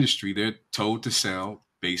in the industry, they're told to sell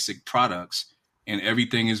basic products and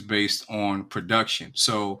everything is based on production.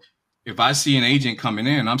 So if I see an agent coming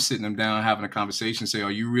in, I'm sitting them down, having a conversation, say,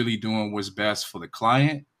 are you really doing what's best for the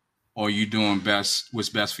client, or are you doing what's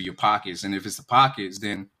best for your pockets? And if it's the pockets,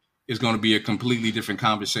 then it's going to be a completely different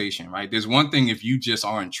conversation, right? There's one thing if you just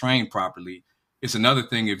aren't trained properly. It's another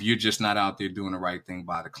thing if you're just not out there doing the right thing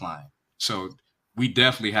by the client. So we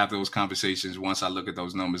definitely have those conversations once I look at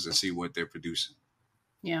those numbers and see what they're producing.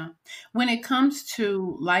 Yeah. When it comes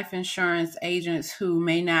to life insurance agents who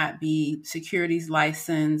may not be securities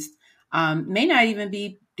licensed, may not even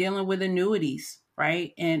be dealing with annuities,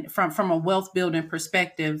 right? And from a wealth building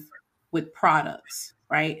perspective with products,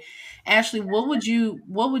 right? Ashley, what would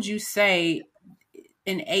you say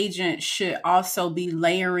an agent should also be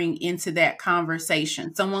layering into that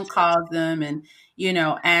conversation? Someone calls them and,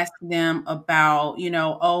 ask them about,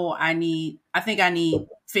 I think I need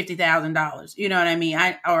 $50,000. You know what I mean?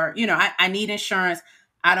 I need insurance.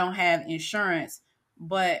 I don't have insurance.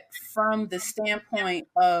 But from the standpoint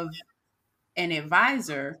of an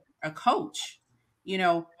advisor, a coach,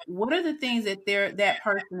 what are the things that that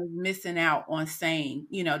person is missing out on saying,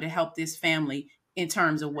 to help this family in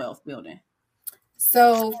terms of wealth building?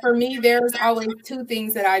 So for me, there's always two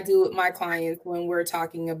things that I do with my clients when we're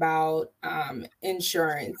talking about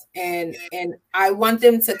insurance, and I want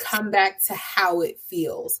them to come back to how it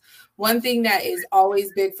feels. One thing that is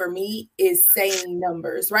always big for me is saying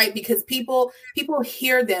numbers, right? Because people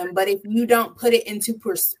hear them, but if you don't put it into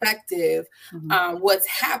perspective, what's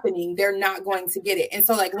happening, they're not going to get it. And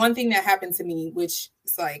so, like, one thing that happened to me, which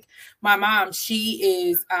is like, my mom, she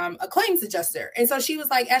is a claims adjuster. And so she was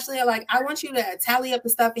like, Ashley, I want you to tally up the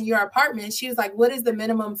stuff in your apartment. She was like, what is the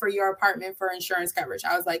minimum for your apartment for insurance coverage?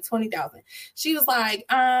 I was like, 20,000. She was like,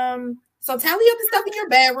 so tally up the stuff in your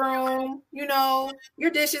bedroom, you know,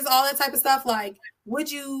 your dishes, all that type of stuff. Like,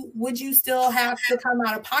 would you still have to come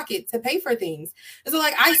out of pocket to pay for things? And so,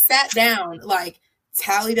 like, I sat down, like,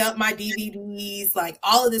 tallied up my DVDs, like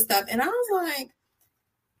all of this stuff. And I was like,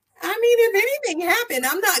 I mean, if anything happened,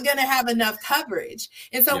 I'm not going to have enough coverage.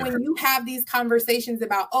 And so when you have these conversations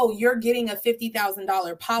about, oh, you're getting a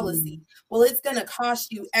 $50,000 policy, well, it's going to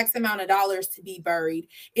cost you X amount of dollars to be buried.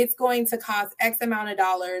 It's going to cost X amount of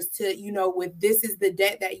dollars to, you know, with this is the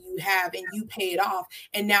debt that you have and you pay it off.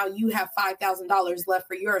 And now you have $5,000 left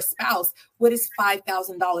for your spouse. What is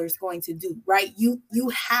 $5,000 going to do, right? You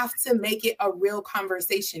have to make it a real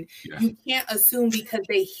conversation. Yeah. You can't assume because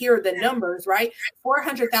they hear the numbers, right?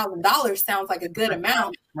 $400,000 sounds like a good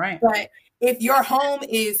amount, right? But if your home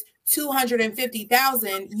is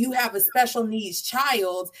 $250,000, you have a special needs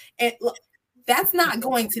child, and look, that's not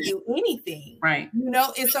going to do anything, right? You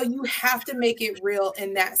know, and so you have to make it real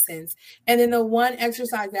in that sense. And then the one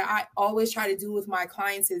exercise that I always try to do with my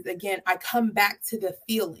clients is, again, I come back to the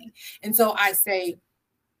feeling, and so I say,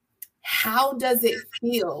 how does it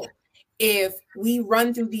feel if we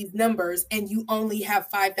run through these numbers and you only have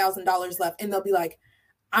 $5,000 left? And they'll be like,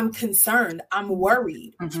 I'm concerned, I'm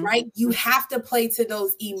worried, right? You have to play to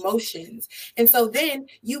those emotions. And so then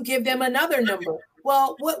you give them another number.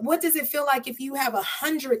 Well, what does it feel like if you have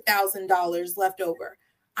 $100,000 left over?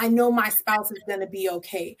 I know my spouse is going to be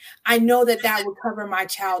okay. I know that would cover my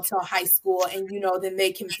child till high school, and, you know, then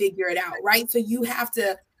they can figure it out, right? So you have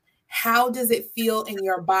to, how does it feel in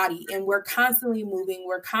your body? And we're constantly moving.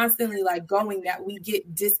 We're constantly like going, that we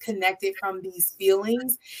get disconnected from these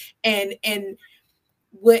feelings. And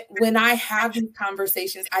when I have these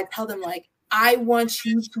conversations, I tell them, like, I want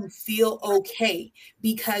you to feel okay,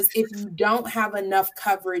 because if you don't have enough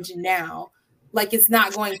coverage now, like, it's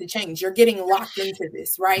not going to change. You're getting locked into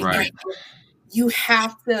this, right? Right. And you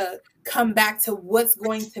have to come back to what's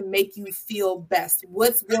going to make you feel best,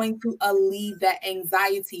 what's going to alleviate that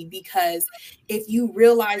anxiety. Because if you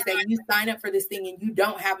realize that you sign up for this thing and you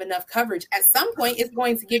don't have enough coverage, at some point it's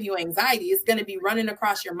going to give you anxiety. It's going to be running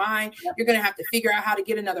across your mind. You're going to have to figure out how to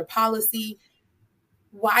get another policy.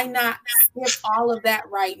 Why not skip all of that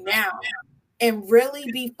right now and really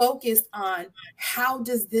be focused on, how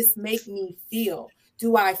does this make me feel?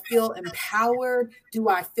 Do I feel empowered? Do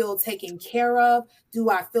I feel taken care of? Do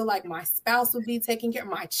I feel like my spouse would be taken care of?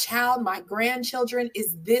 My child, my grandchildren?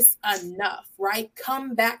 Is this enough, right?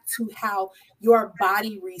 Come back to how your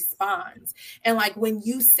body responds. And like, when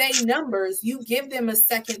you say numbers, you give them a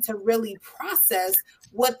second to really process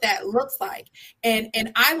what that looks like. And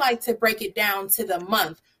I like to break it down to the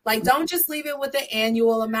month. Like, don't just leave it with the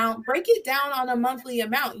annual amount. Break it down on a monthly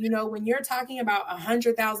amount. You know, when you're talking about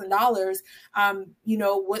 $100,000, you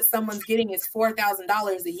know, what someone's getting is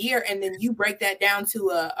 $4,000 a year. And then you break that down to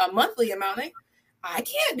a monthly amount. Like, I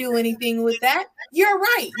can't do anything with that. You're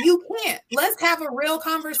right. You can't. Let's have a real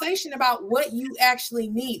conversation about what you actually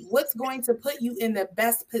need, what's going to put you in the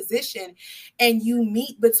best position. And you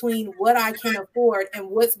meet between what I can afford and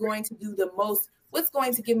what's going to do the most, what's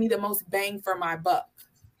going to give me the most bang for my buck.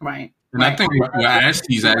 Right. And I think what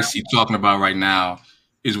Ashley's actually talking about right now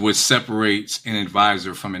is what separates an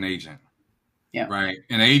advisor from an agent. Yeah. Right.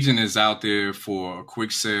 An agent is out there for a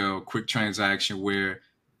quick sale, quick transaction, where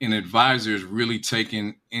an advisor is really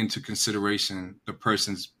taking into consideration the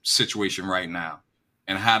person's situation right now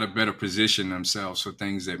and how to better position themselves for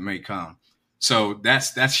things that may come. So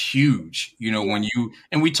that's huge, you know, when you,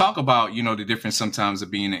 and we talk about, you know, the difference sometimes of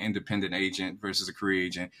being an independent agent versus a career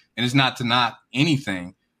agent. And it's not to knock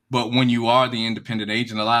anything, but when you are the independent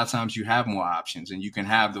agent, a lot of times you have more options and you can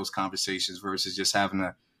have those conversations versus just having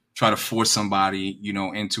to try to force somebody, you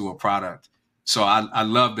know, into a product. So I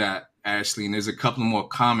love that, Ashley. And there's a couple of more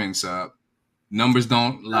comments up. Numbers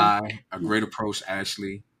don't lie. A great approach,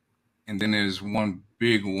 Ashley. And then there's one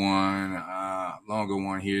big one, longer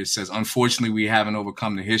one here. It says, unfortunately, we haven't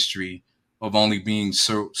overcome the history of only being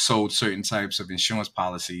sold certain types of insurance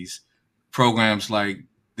policies. Programs like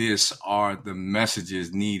this are the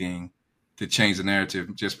messages needing to change the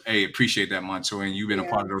narrative. Just appreciate that, Montoya, and you've been a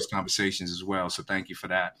part of those conversations as well. So thank you for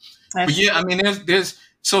that. But yeah, I mean, there's.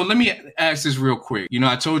 So let me ask this real quick. You know,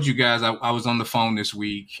 I told you guys I was on the phone this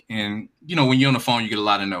week, and you know, when you're on the phone, you get a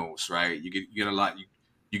lot of no's, right? You get a lot.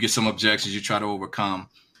 You get some objections. You try to overcome.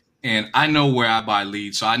 And I know where I buy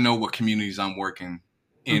leads, so I know what communities I'm working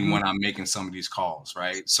in when I'm making some of these calls,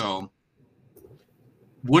 right? So,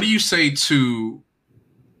 what do you say to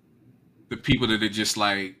the people that are just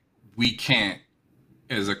like, we can't,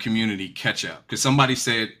 as a community, catch up? Because somebody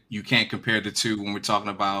said you can't compare the two when we're talking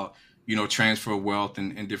about, you know, transfer of wealth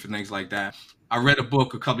and different things like that. I read a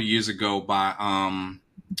book a couple of years ago by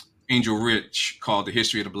Angel Rich called The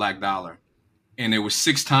History of the Black Dollar. And there were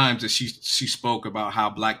 6 times that she spoke about how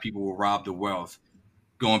Black people were robbed of wealth,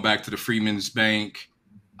 going back to the Freedmen's Bank,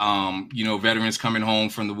 you know, veterans coming home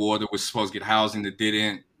from the war that was supposed to get housing that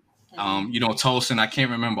didn't, you know, Tulsa, and I can't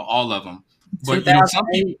remember all of them. But you know, some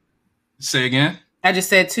people, say again? I just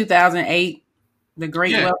said 2008, the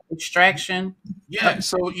Great Wealth Extraction. Yeah.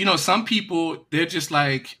 So, you know, some people, they're just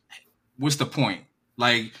like, what's the point?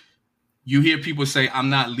 Like, you hear people say,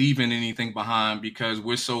 I'm not leaving anything behind because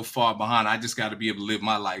we're so far behind. I just got to be able to live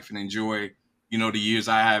my life and enjoy, you know, the years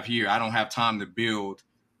I have here. I don't have time to build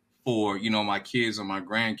for, you know, my kids or my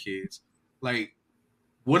grandkids. Like,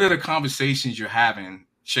 what are the conversations you're having?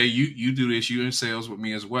 Shay, you do this, you're in sales with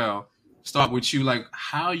me as well. Start with you. Like,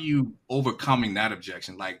 how are you overcoming that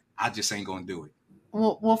objection? Like, I just ain't going to do it.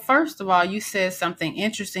 Well, first of all, you said something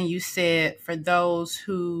interesting. You said for those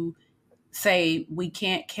who say we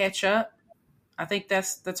can't catch up, I think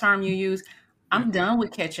that's the term you use. I'm done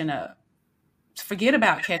with catching up. Forget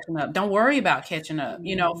about catching up. Don't worry about catching up,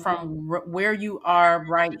 you know, from where you are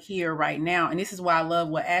right here, right now. And this is why I love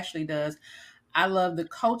what Ashley does. I love the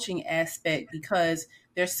coaching aspect because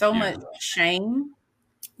there's so much shame,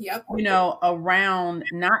 you know, around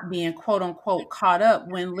not being quote unquote caught up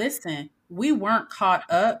when, listen, we weren't caught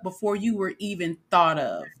up before you were even thought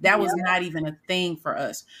of. That was not even a thing for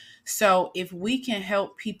us. So if we can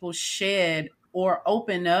help people shed or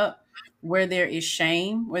open up where there is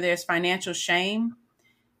shame, where there's financial shame,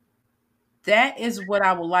 that is what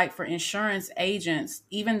I would like for insurance agents,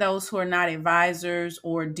 even those who are not advisors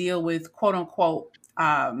or deal with quote unquote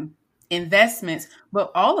investments,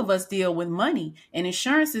 but all of us deal with money, and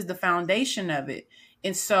insurance is the foundation of it.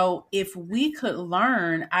 And so if we could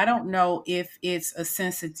learn, I don't know if it's a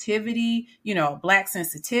sensitivity, you know, Black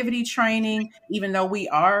sensitivity training, even though we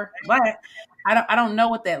are Black, I don't know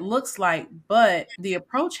what that looks like, but the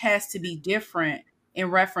approach has to be different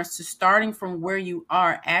in reference to starting from where you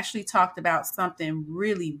are. Ashley talked about something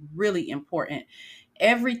really, really important.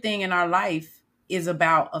 Everything in our life is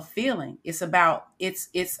about a feeling. It's about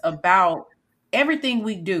everything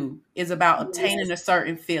we do is about obtaining a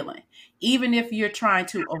certain feeling, even if you're trying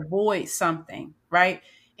to avoid something, right?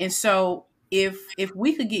 And so if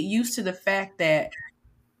we could get used to the fact that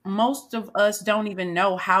most of us don't even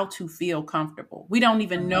know how to feel comfortable. We don't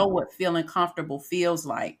even know what feeling comfortable feels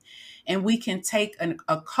like. And we can take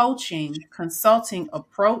a coaching, consulting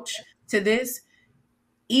approach to this,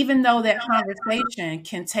 even though that conversation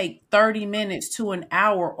can take 30 minutes to an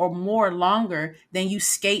hour or more longer than you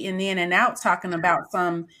skating in and out talking about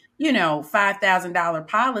some, you know, $5,000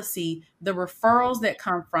 policy, the referrals that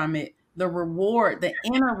come from it, the reward, the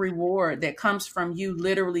inner reward that comes from you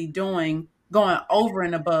literally going over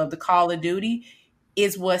and above the call of duty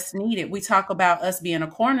is what's needed. We talk about us being a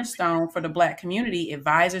cornerstone for the Black community,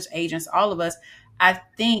 advisors, agents, all of us. I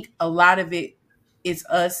think a lot of it is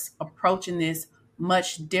us approaching this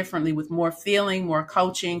much differently with more feeling, more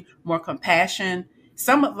coaching, more compassion.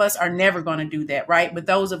 Some of us are never going to do that, right? But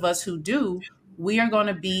those of us who do, we are going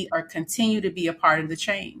to be or continue to be a part of the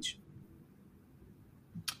change.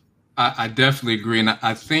 I definitely agree. And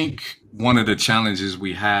I think one of the challenges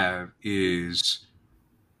we have is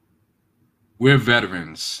we're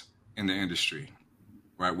veterans in the industry,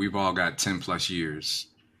 right? We've all got 10 plus years.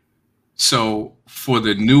 So for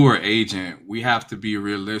the newer agent, we have to be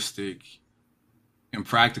realistic and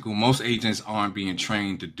practical. Most agents aren't being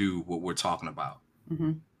trained to do what we're talking about,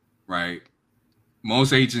 right?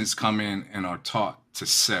 Most agents come in and are taught to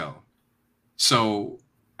sell. So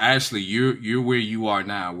Ashley, you're where you are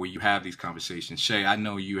now, where you have these conversations. Shay, I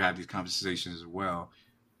know you have these conversations as well.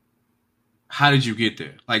 How did you get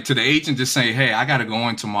there? Like, to the agent just saying, hey, I got to go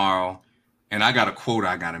in tomorrow and I got a quota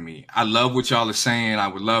I got to meet. I love what y'all are saying. I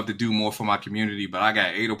would love to do more for my community, but I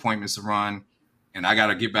got 8 appointments to run and I got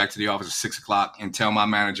to get back to the office at 6 o'clock and tell my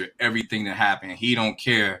manager everything that happened. He don't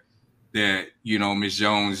care that, you know, Ms.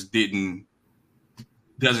 Jones doesn't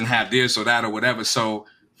have this or that or whatever. So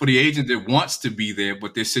for the agent that wants to be there,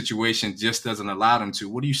 but their situation just doesn't allow them to,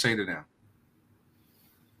 what do you say to them?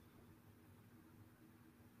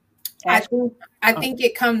 I think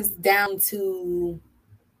it comes down to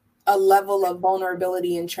a level of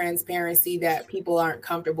vulnerability and transparency that people aren't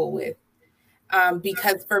comfortable with.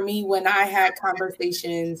 Because for me, when I had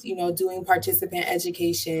conversations, doing participant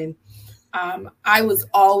education, I was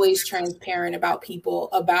always transparent about people,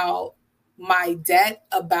 about my debt,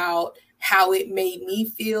 about how it made me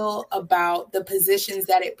feel, about the positions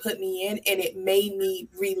that it put me in, and it made me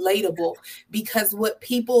relatable. Because what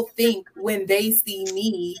people think when they see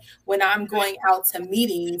me, when I'm going out to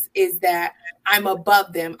meetings, is that I'm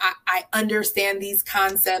above them. I understand these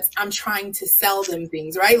concepts. I'm trying to sell them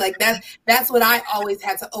things, right? Like that's what I always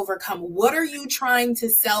had to overcome. What are you trying to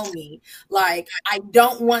sell me? Like, I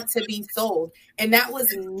don't want to be sold. And that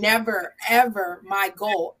was never, ever my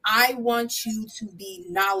goal. I want you to be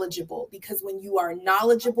knowledgeable, because when you are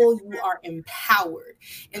knowledgeable, you are empowered.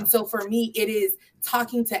 And so for me, it is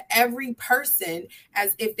talking to every person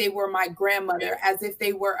as if they were my grandmother, as if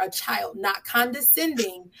they were a child, not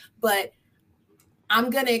condescending, but I'm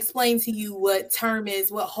going to explain to you what term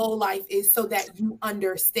is, what whole life is, so that you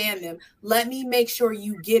understand them. Let me make sure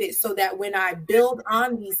you get it, so that when I build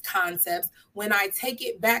on these concepts, when I take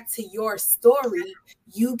it back to your story,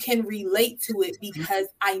 you can relate to it, because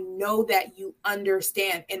I know that you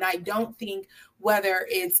understand. And I don't think, whether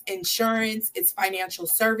it's insurance, it's financial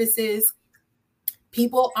services,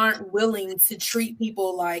 people aren't willing to treat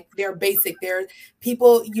people like they're basic. They're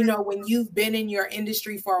people, when you've been in your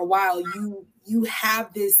industry for a while, you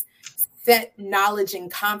have this set knowledge and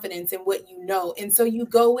confidence in what you know. And so you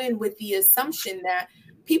go in with the assumption that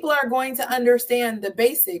people are going to understand the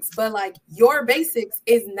basics, but like, your basics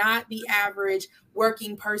is not the average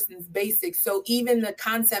working person's basics. So even the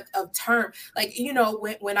concept of term, like,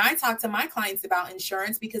 when I talk to my clients about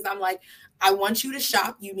insurance, because I'm like, I want you to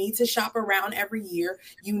shop. You need to shop around every year.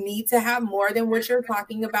 You need to have more than what you're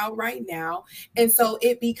talking about right now. And so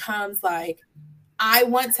it becomes like, I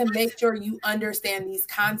want to make sure you understand these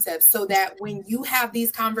concepts, so that when you have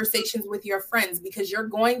these conversations with your friends, because you're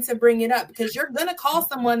going to bring it up, because you're going to call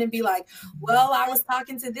someone and be like, well, I was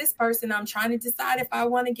talking to this person. I'm trying to decide if I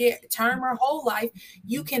want to get term or whole life.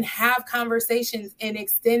 You can have conversations and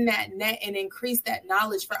extend that net and increase that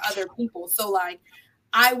knowledge for other people. So like,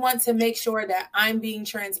 I want to make sure that I'm being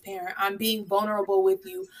transparent. I'm being vulnerable with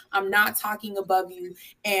you. I'm not talking above you.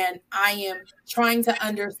 And I am trying to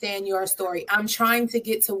understand your story. I'm trying to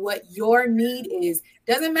get to what your need is.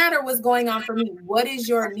 Doesn't matter what's going on for me. What is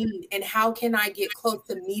your need? And how can I get close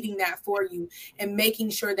to meeting that for you, and making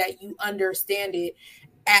sure that you understand it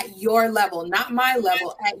at your level, not my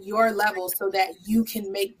level, at your level, so that you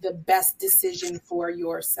can make the best decision for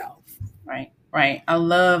yourself. Right. Right. I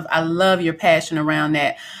love your passion around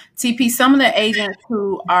that. TP, some of the agents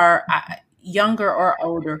who are younger or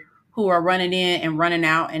older, who are running in and running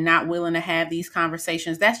out and not willing to have these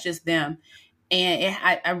conversations, that's just them. And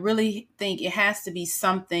I really think it has to be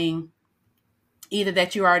something either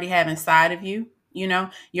that you already have inside of you. You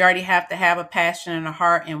already have to have a passion and a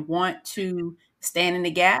heart and want to stand in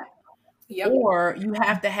the gap. Yep. Or you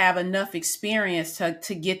have to have enough experience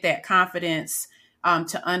to get that confidence,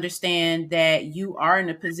 to understand that you are in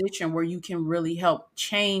a position where you can really help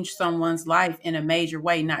change someone's life in a major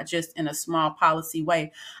way, not just in a small policy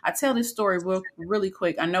way. I tell this story really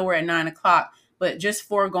quick. I know we're at 9:00, but just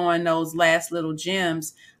foregoing those last little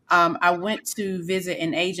gems, I went to visit a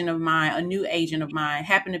new agent of mine,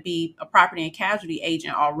 happened to be a property and casualty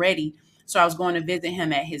agent already. So I was going to visit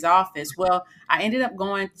him at his office. Well, I ended up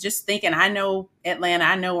going just thinking, I know Atlanta,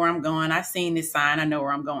 I know where I'm going. I've seen this sign, I know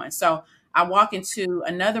where I'm going. So I walk into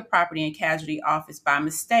another property and casualty office by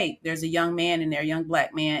mistake. There's a young man in there, young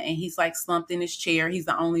Black man, and he's like slumped in his chair. He's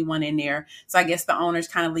the only one in there. So I guess the owners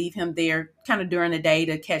kind of leave him there kind of during the day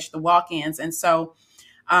to catch the walk-ins. And so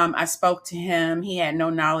I spoke to him. He had no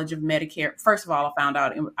knowledge of Medicare. First of all, I found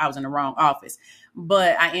out I was in the wrong office,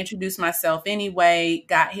 but I introduced myself anyway,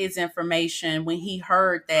 got his information. When he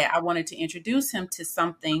heard that I wanted to introduce him to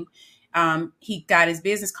something, he got his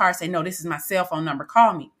business card, said, no, this is my cell phone number.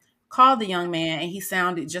 Call me. Called the young man, and he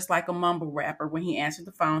sounded just like a mumble rapper. When he answered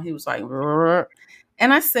the phone, he was like, "Rrr."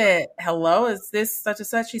 And I said, hello, is this such and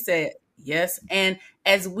such? He said, yes. And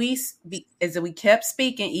as we kept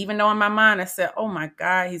speaking, even though in my mind I said, oh my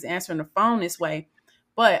God, he's answering the phone this way.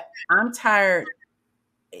 But I'm tired.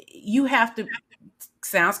 You have to,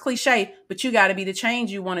 sounds cliche, but you got to be the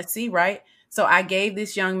change you want to see, right? So I gave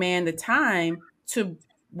this young man the time to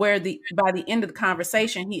where by the end of the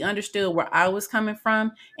conversation, he understood where I was coming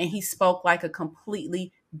from, and he spoke like a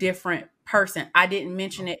completely different person. I didn't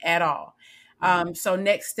mention it at all. So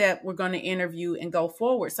next step, we're going to interview and go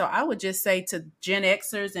forward. So I would just say to Gen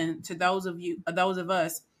Xers and to those of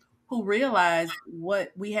us who realize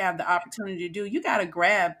what we have the opportunity to do. You got to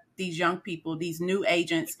grab these young people, these new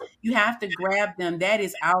agents. You have to grab them. That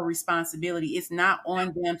is our responsibility. It's not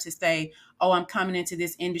on them to say, oh, I'm coming into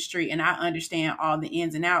this industry and I understand all the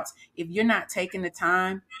ins and outs. If you're not taking the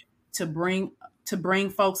time to bring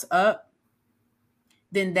folks up,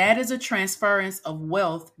 then that is a transference of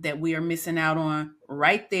wealth that we are missing out on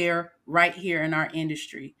right there, right here in our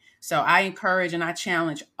industry. So I encourage and I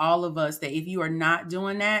challenge all of us that if you are not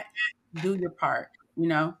doing that, do your part.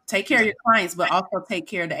 Take care of your clients, but also take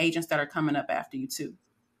care of the agents that are coming up after you too.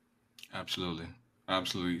 Absolutely.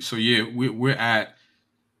 So yeah, we're at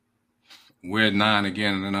 9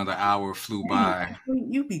 again, and another hour flew by.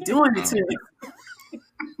 You be doing it too.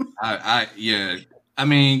 I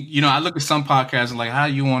mean, I look at some podcasts and like, how are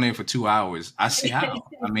you on there for 2 hours? I see how.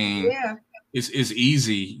 I mean, it's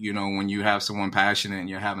easy, when you have someone passionate and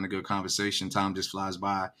you're having a good conversation, time just flies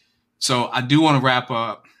by. So I do want to wrap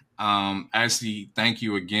up. Ashley, thank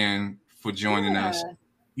you again for joining us.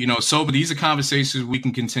 SOBA, these are conversations we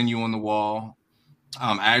can continue on the wall.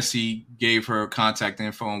 Ashley gave her contact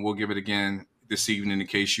info, and we'll give it again this evening in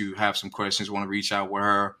case you have some questions, want to reach out with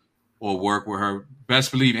her or work with her.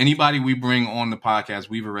 Best believe anybody we bring on the podcast,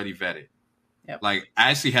 we've already vetted. Yep. Like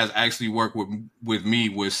Ashley has actually worked with me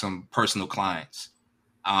with some personal clients.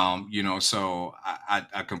 So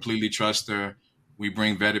I completely trust her. We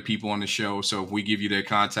bring vetted people on the show. So if we give you their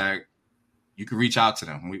contact, you can reach out to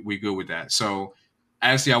them. We're good with that. So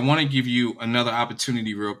Ashley, I want to give you another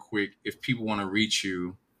opportunity real quick. If people want to reach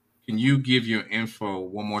you, can you give your info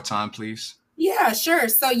one more time, please? Yeah, sure.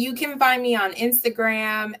 So you can find me on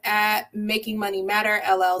Instagram at Making Money Matter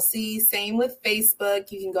LLC. Same with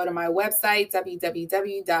Facebook. You can go to my website,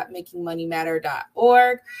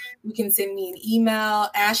 www.makingmoneymatter.org. You can send me an email,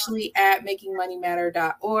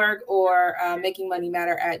 ashley@makingmoneymatter.org or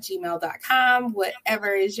makingmoneymatter@gmail.com.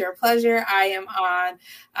 Whatever is your pleasure. I am on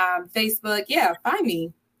Facebook. Yeah, find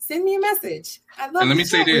me. Send me a message. I'd love and let to me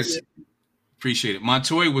say chat with this. you. Appreciate it.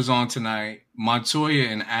 Montoya was on tonight. Montoya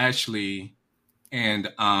and Ashley and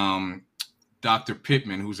Dr.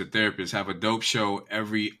 Pittman, who's a therapist, have a dope show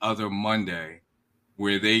every other Monday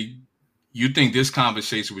where you think this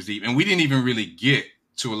conversation was deep. And we didn't even really get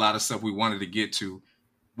to a lot of stuff we wanted to get to.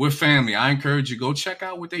 We're family. I encourage you, go check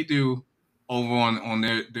out what they do over on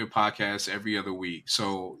their podcast every other week.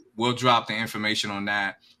 So we'll drop the information on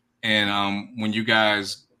that. And when you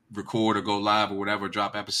guys record or go live or whatever,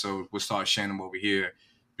 drop episodes, we'll start sharing them over here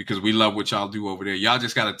because we love what y'all do over there. Y'all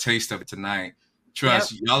just got a taste of it tonight.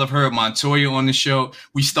 Trust, Y'all have heard Montoya on the show.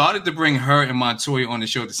 We started to bring her and Montoya on the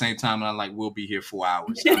show at the same time, and I'm like, we'll be here 4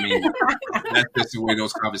 hours. I mean, that's just the way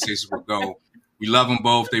those conversations will go. We love them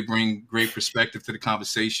both. They bring great perspective to the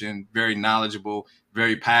conversation, very knowledgeable,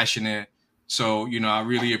 very passionate. So, I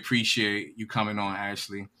really appreciate you coming on,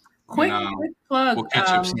 Ashley. Quick plug. We'll catch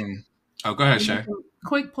up soon. Oh, go ahead, Shay.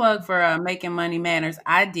 Quick plug for Making Money Matters.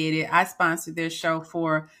 I did it. I sponsored their show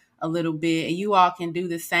for a little bit, and you all can do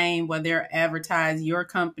the same where they advertise your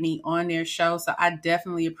company on their show. So I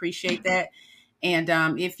definitely appreciate that. And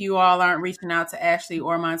if you all aren't reaching out to Ashley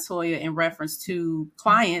or Montoya in reference to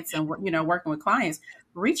clients and working with clients,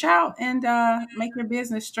 reach out and make your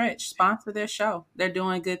business stretch. Sponsor their show. They're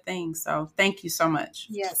doing good things. So thank you so much.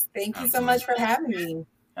 Yes, thank you so much for having me.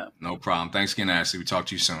 No problem. Thanks again, Ashley. We'll talk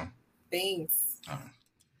to you soon. Thanks.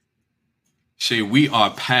 Shay, we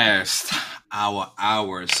are past our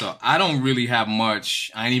hour, so I don't really have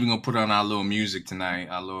much. I ain't even gonna put on our little music tonight,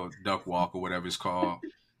 our little duck walk or whatever it's called.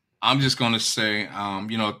 I'm just gonna say,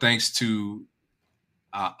 thanks to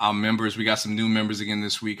our members. We got some new members again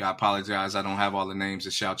this week. I apologize, I don't have all the names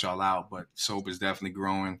to shout y'all out, but SOBA is definitely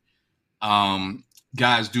growing.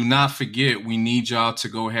 Guys, do not forget, we need y'all to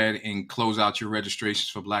go ahead and close out your registrations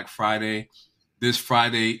for Black Friday. This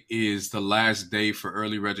Friday is the last day for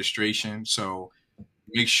early registration, so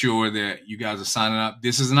make sure that you guys are signing up.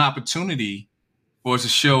 This is an opportunity for us to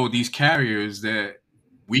show these carriers that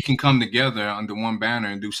we can come together under one banner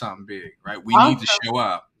and do something big, right? We need to show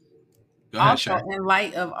up. Go ahead, also, Shay. in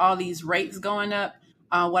light of all these rates going up,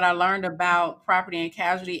 what I learned about property and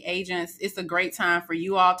casualty agents, it's a great time for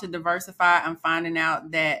you all to diversify. I'm finding out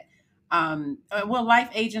that, life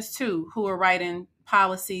agents too, who are writing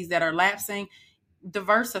policies that are lapsing,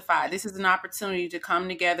 diversify. This is an opportunity to come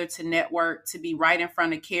together, to network, to be right in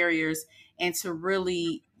front of carriers, and to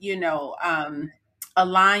really,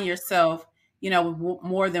 align yourself, with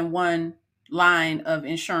more than one line of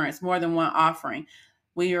insurance, more than one offering.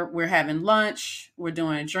 We're having lunch. We're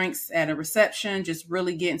doing drinks at a reception, just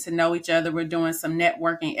really getting to know each other. We're doing some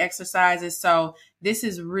networking exercises. So this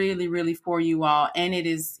is really, really for you all. And it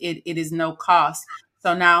is no cost.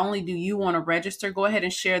 So not only do you want to register, go ahead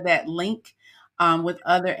and share that link with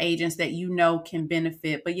other agents that you know can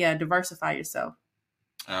benefit. But yeah, diversify yourself.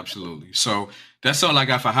 Absolutely. So that's all I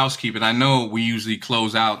got for housekeeping. I know we usually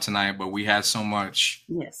close out tonight, but we had so much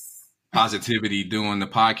positivity doing the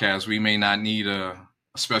podcast. We may not need a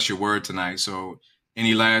special word tonight. So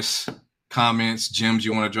any last comments, gems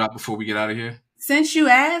you want to drop before we get out of here? Since you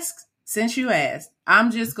asked,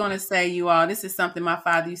 I'm just going to say, you all, this is something my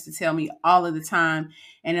father used to tell me all of the time.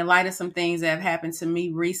 And in light of some things that have happened to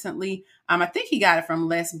me recently, I think he got it from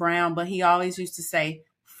Les Brown, but he always used to say,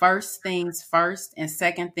 first things first and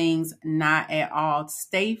second things not at all.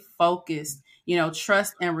 Stay focused,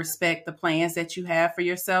 trust and respect the plans that you have for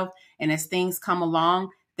yourself. And as things come along,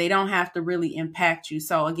 they don't have to really impact you.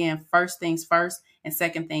 So again, first things first and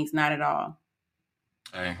second things not at all.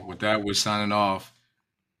 Hey, with that, we're signing off.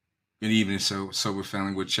 Good evening. So we're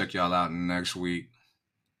family. We'll check y'all out next week.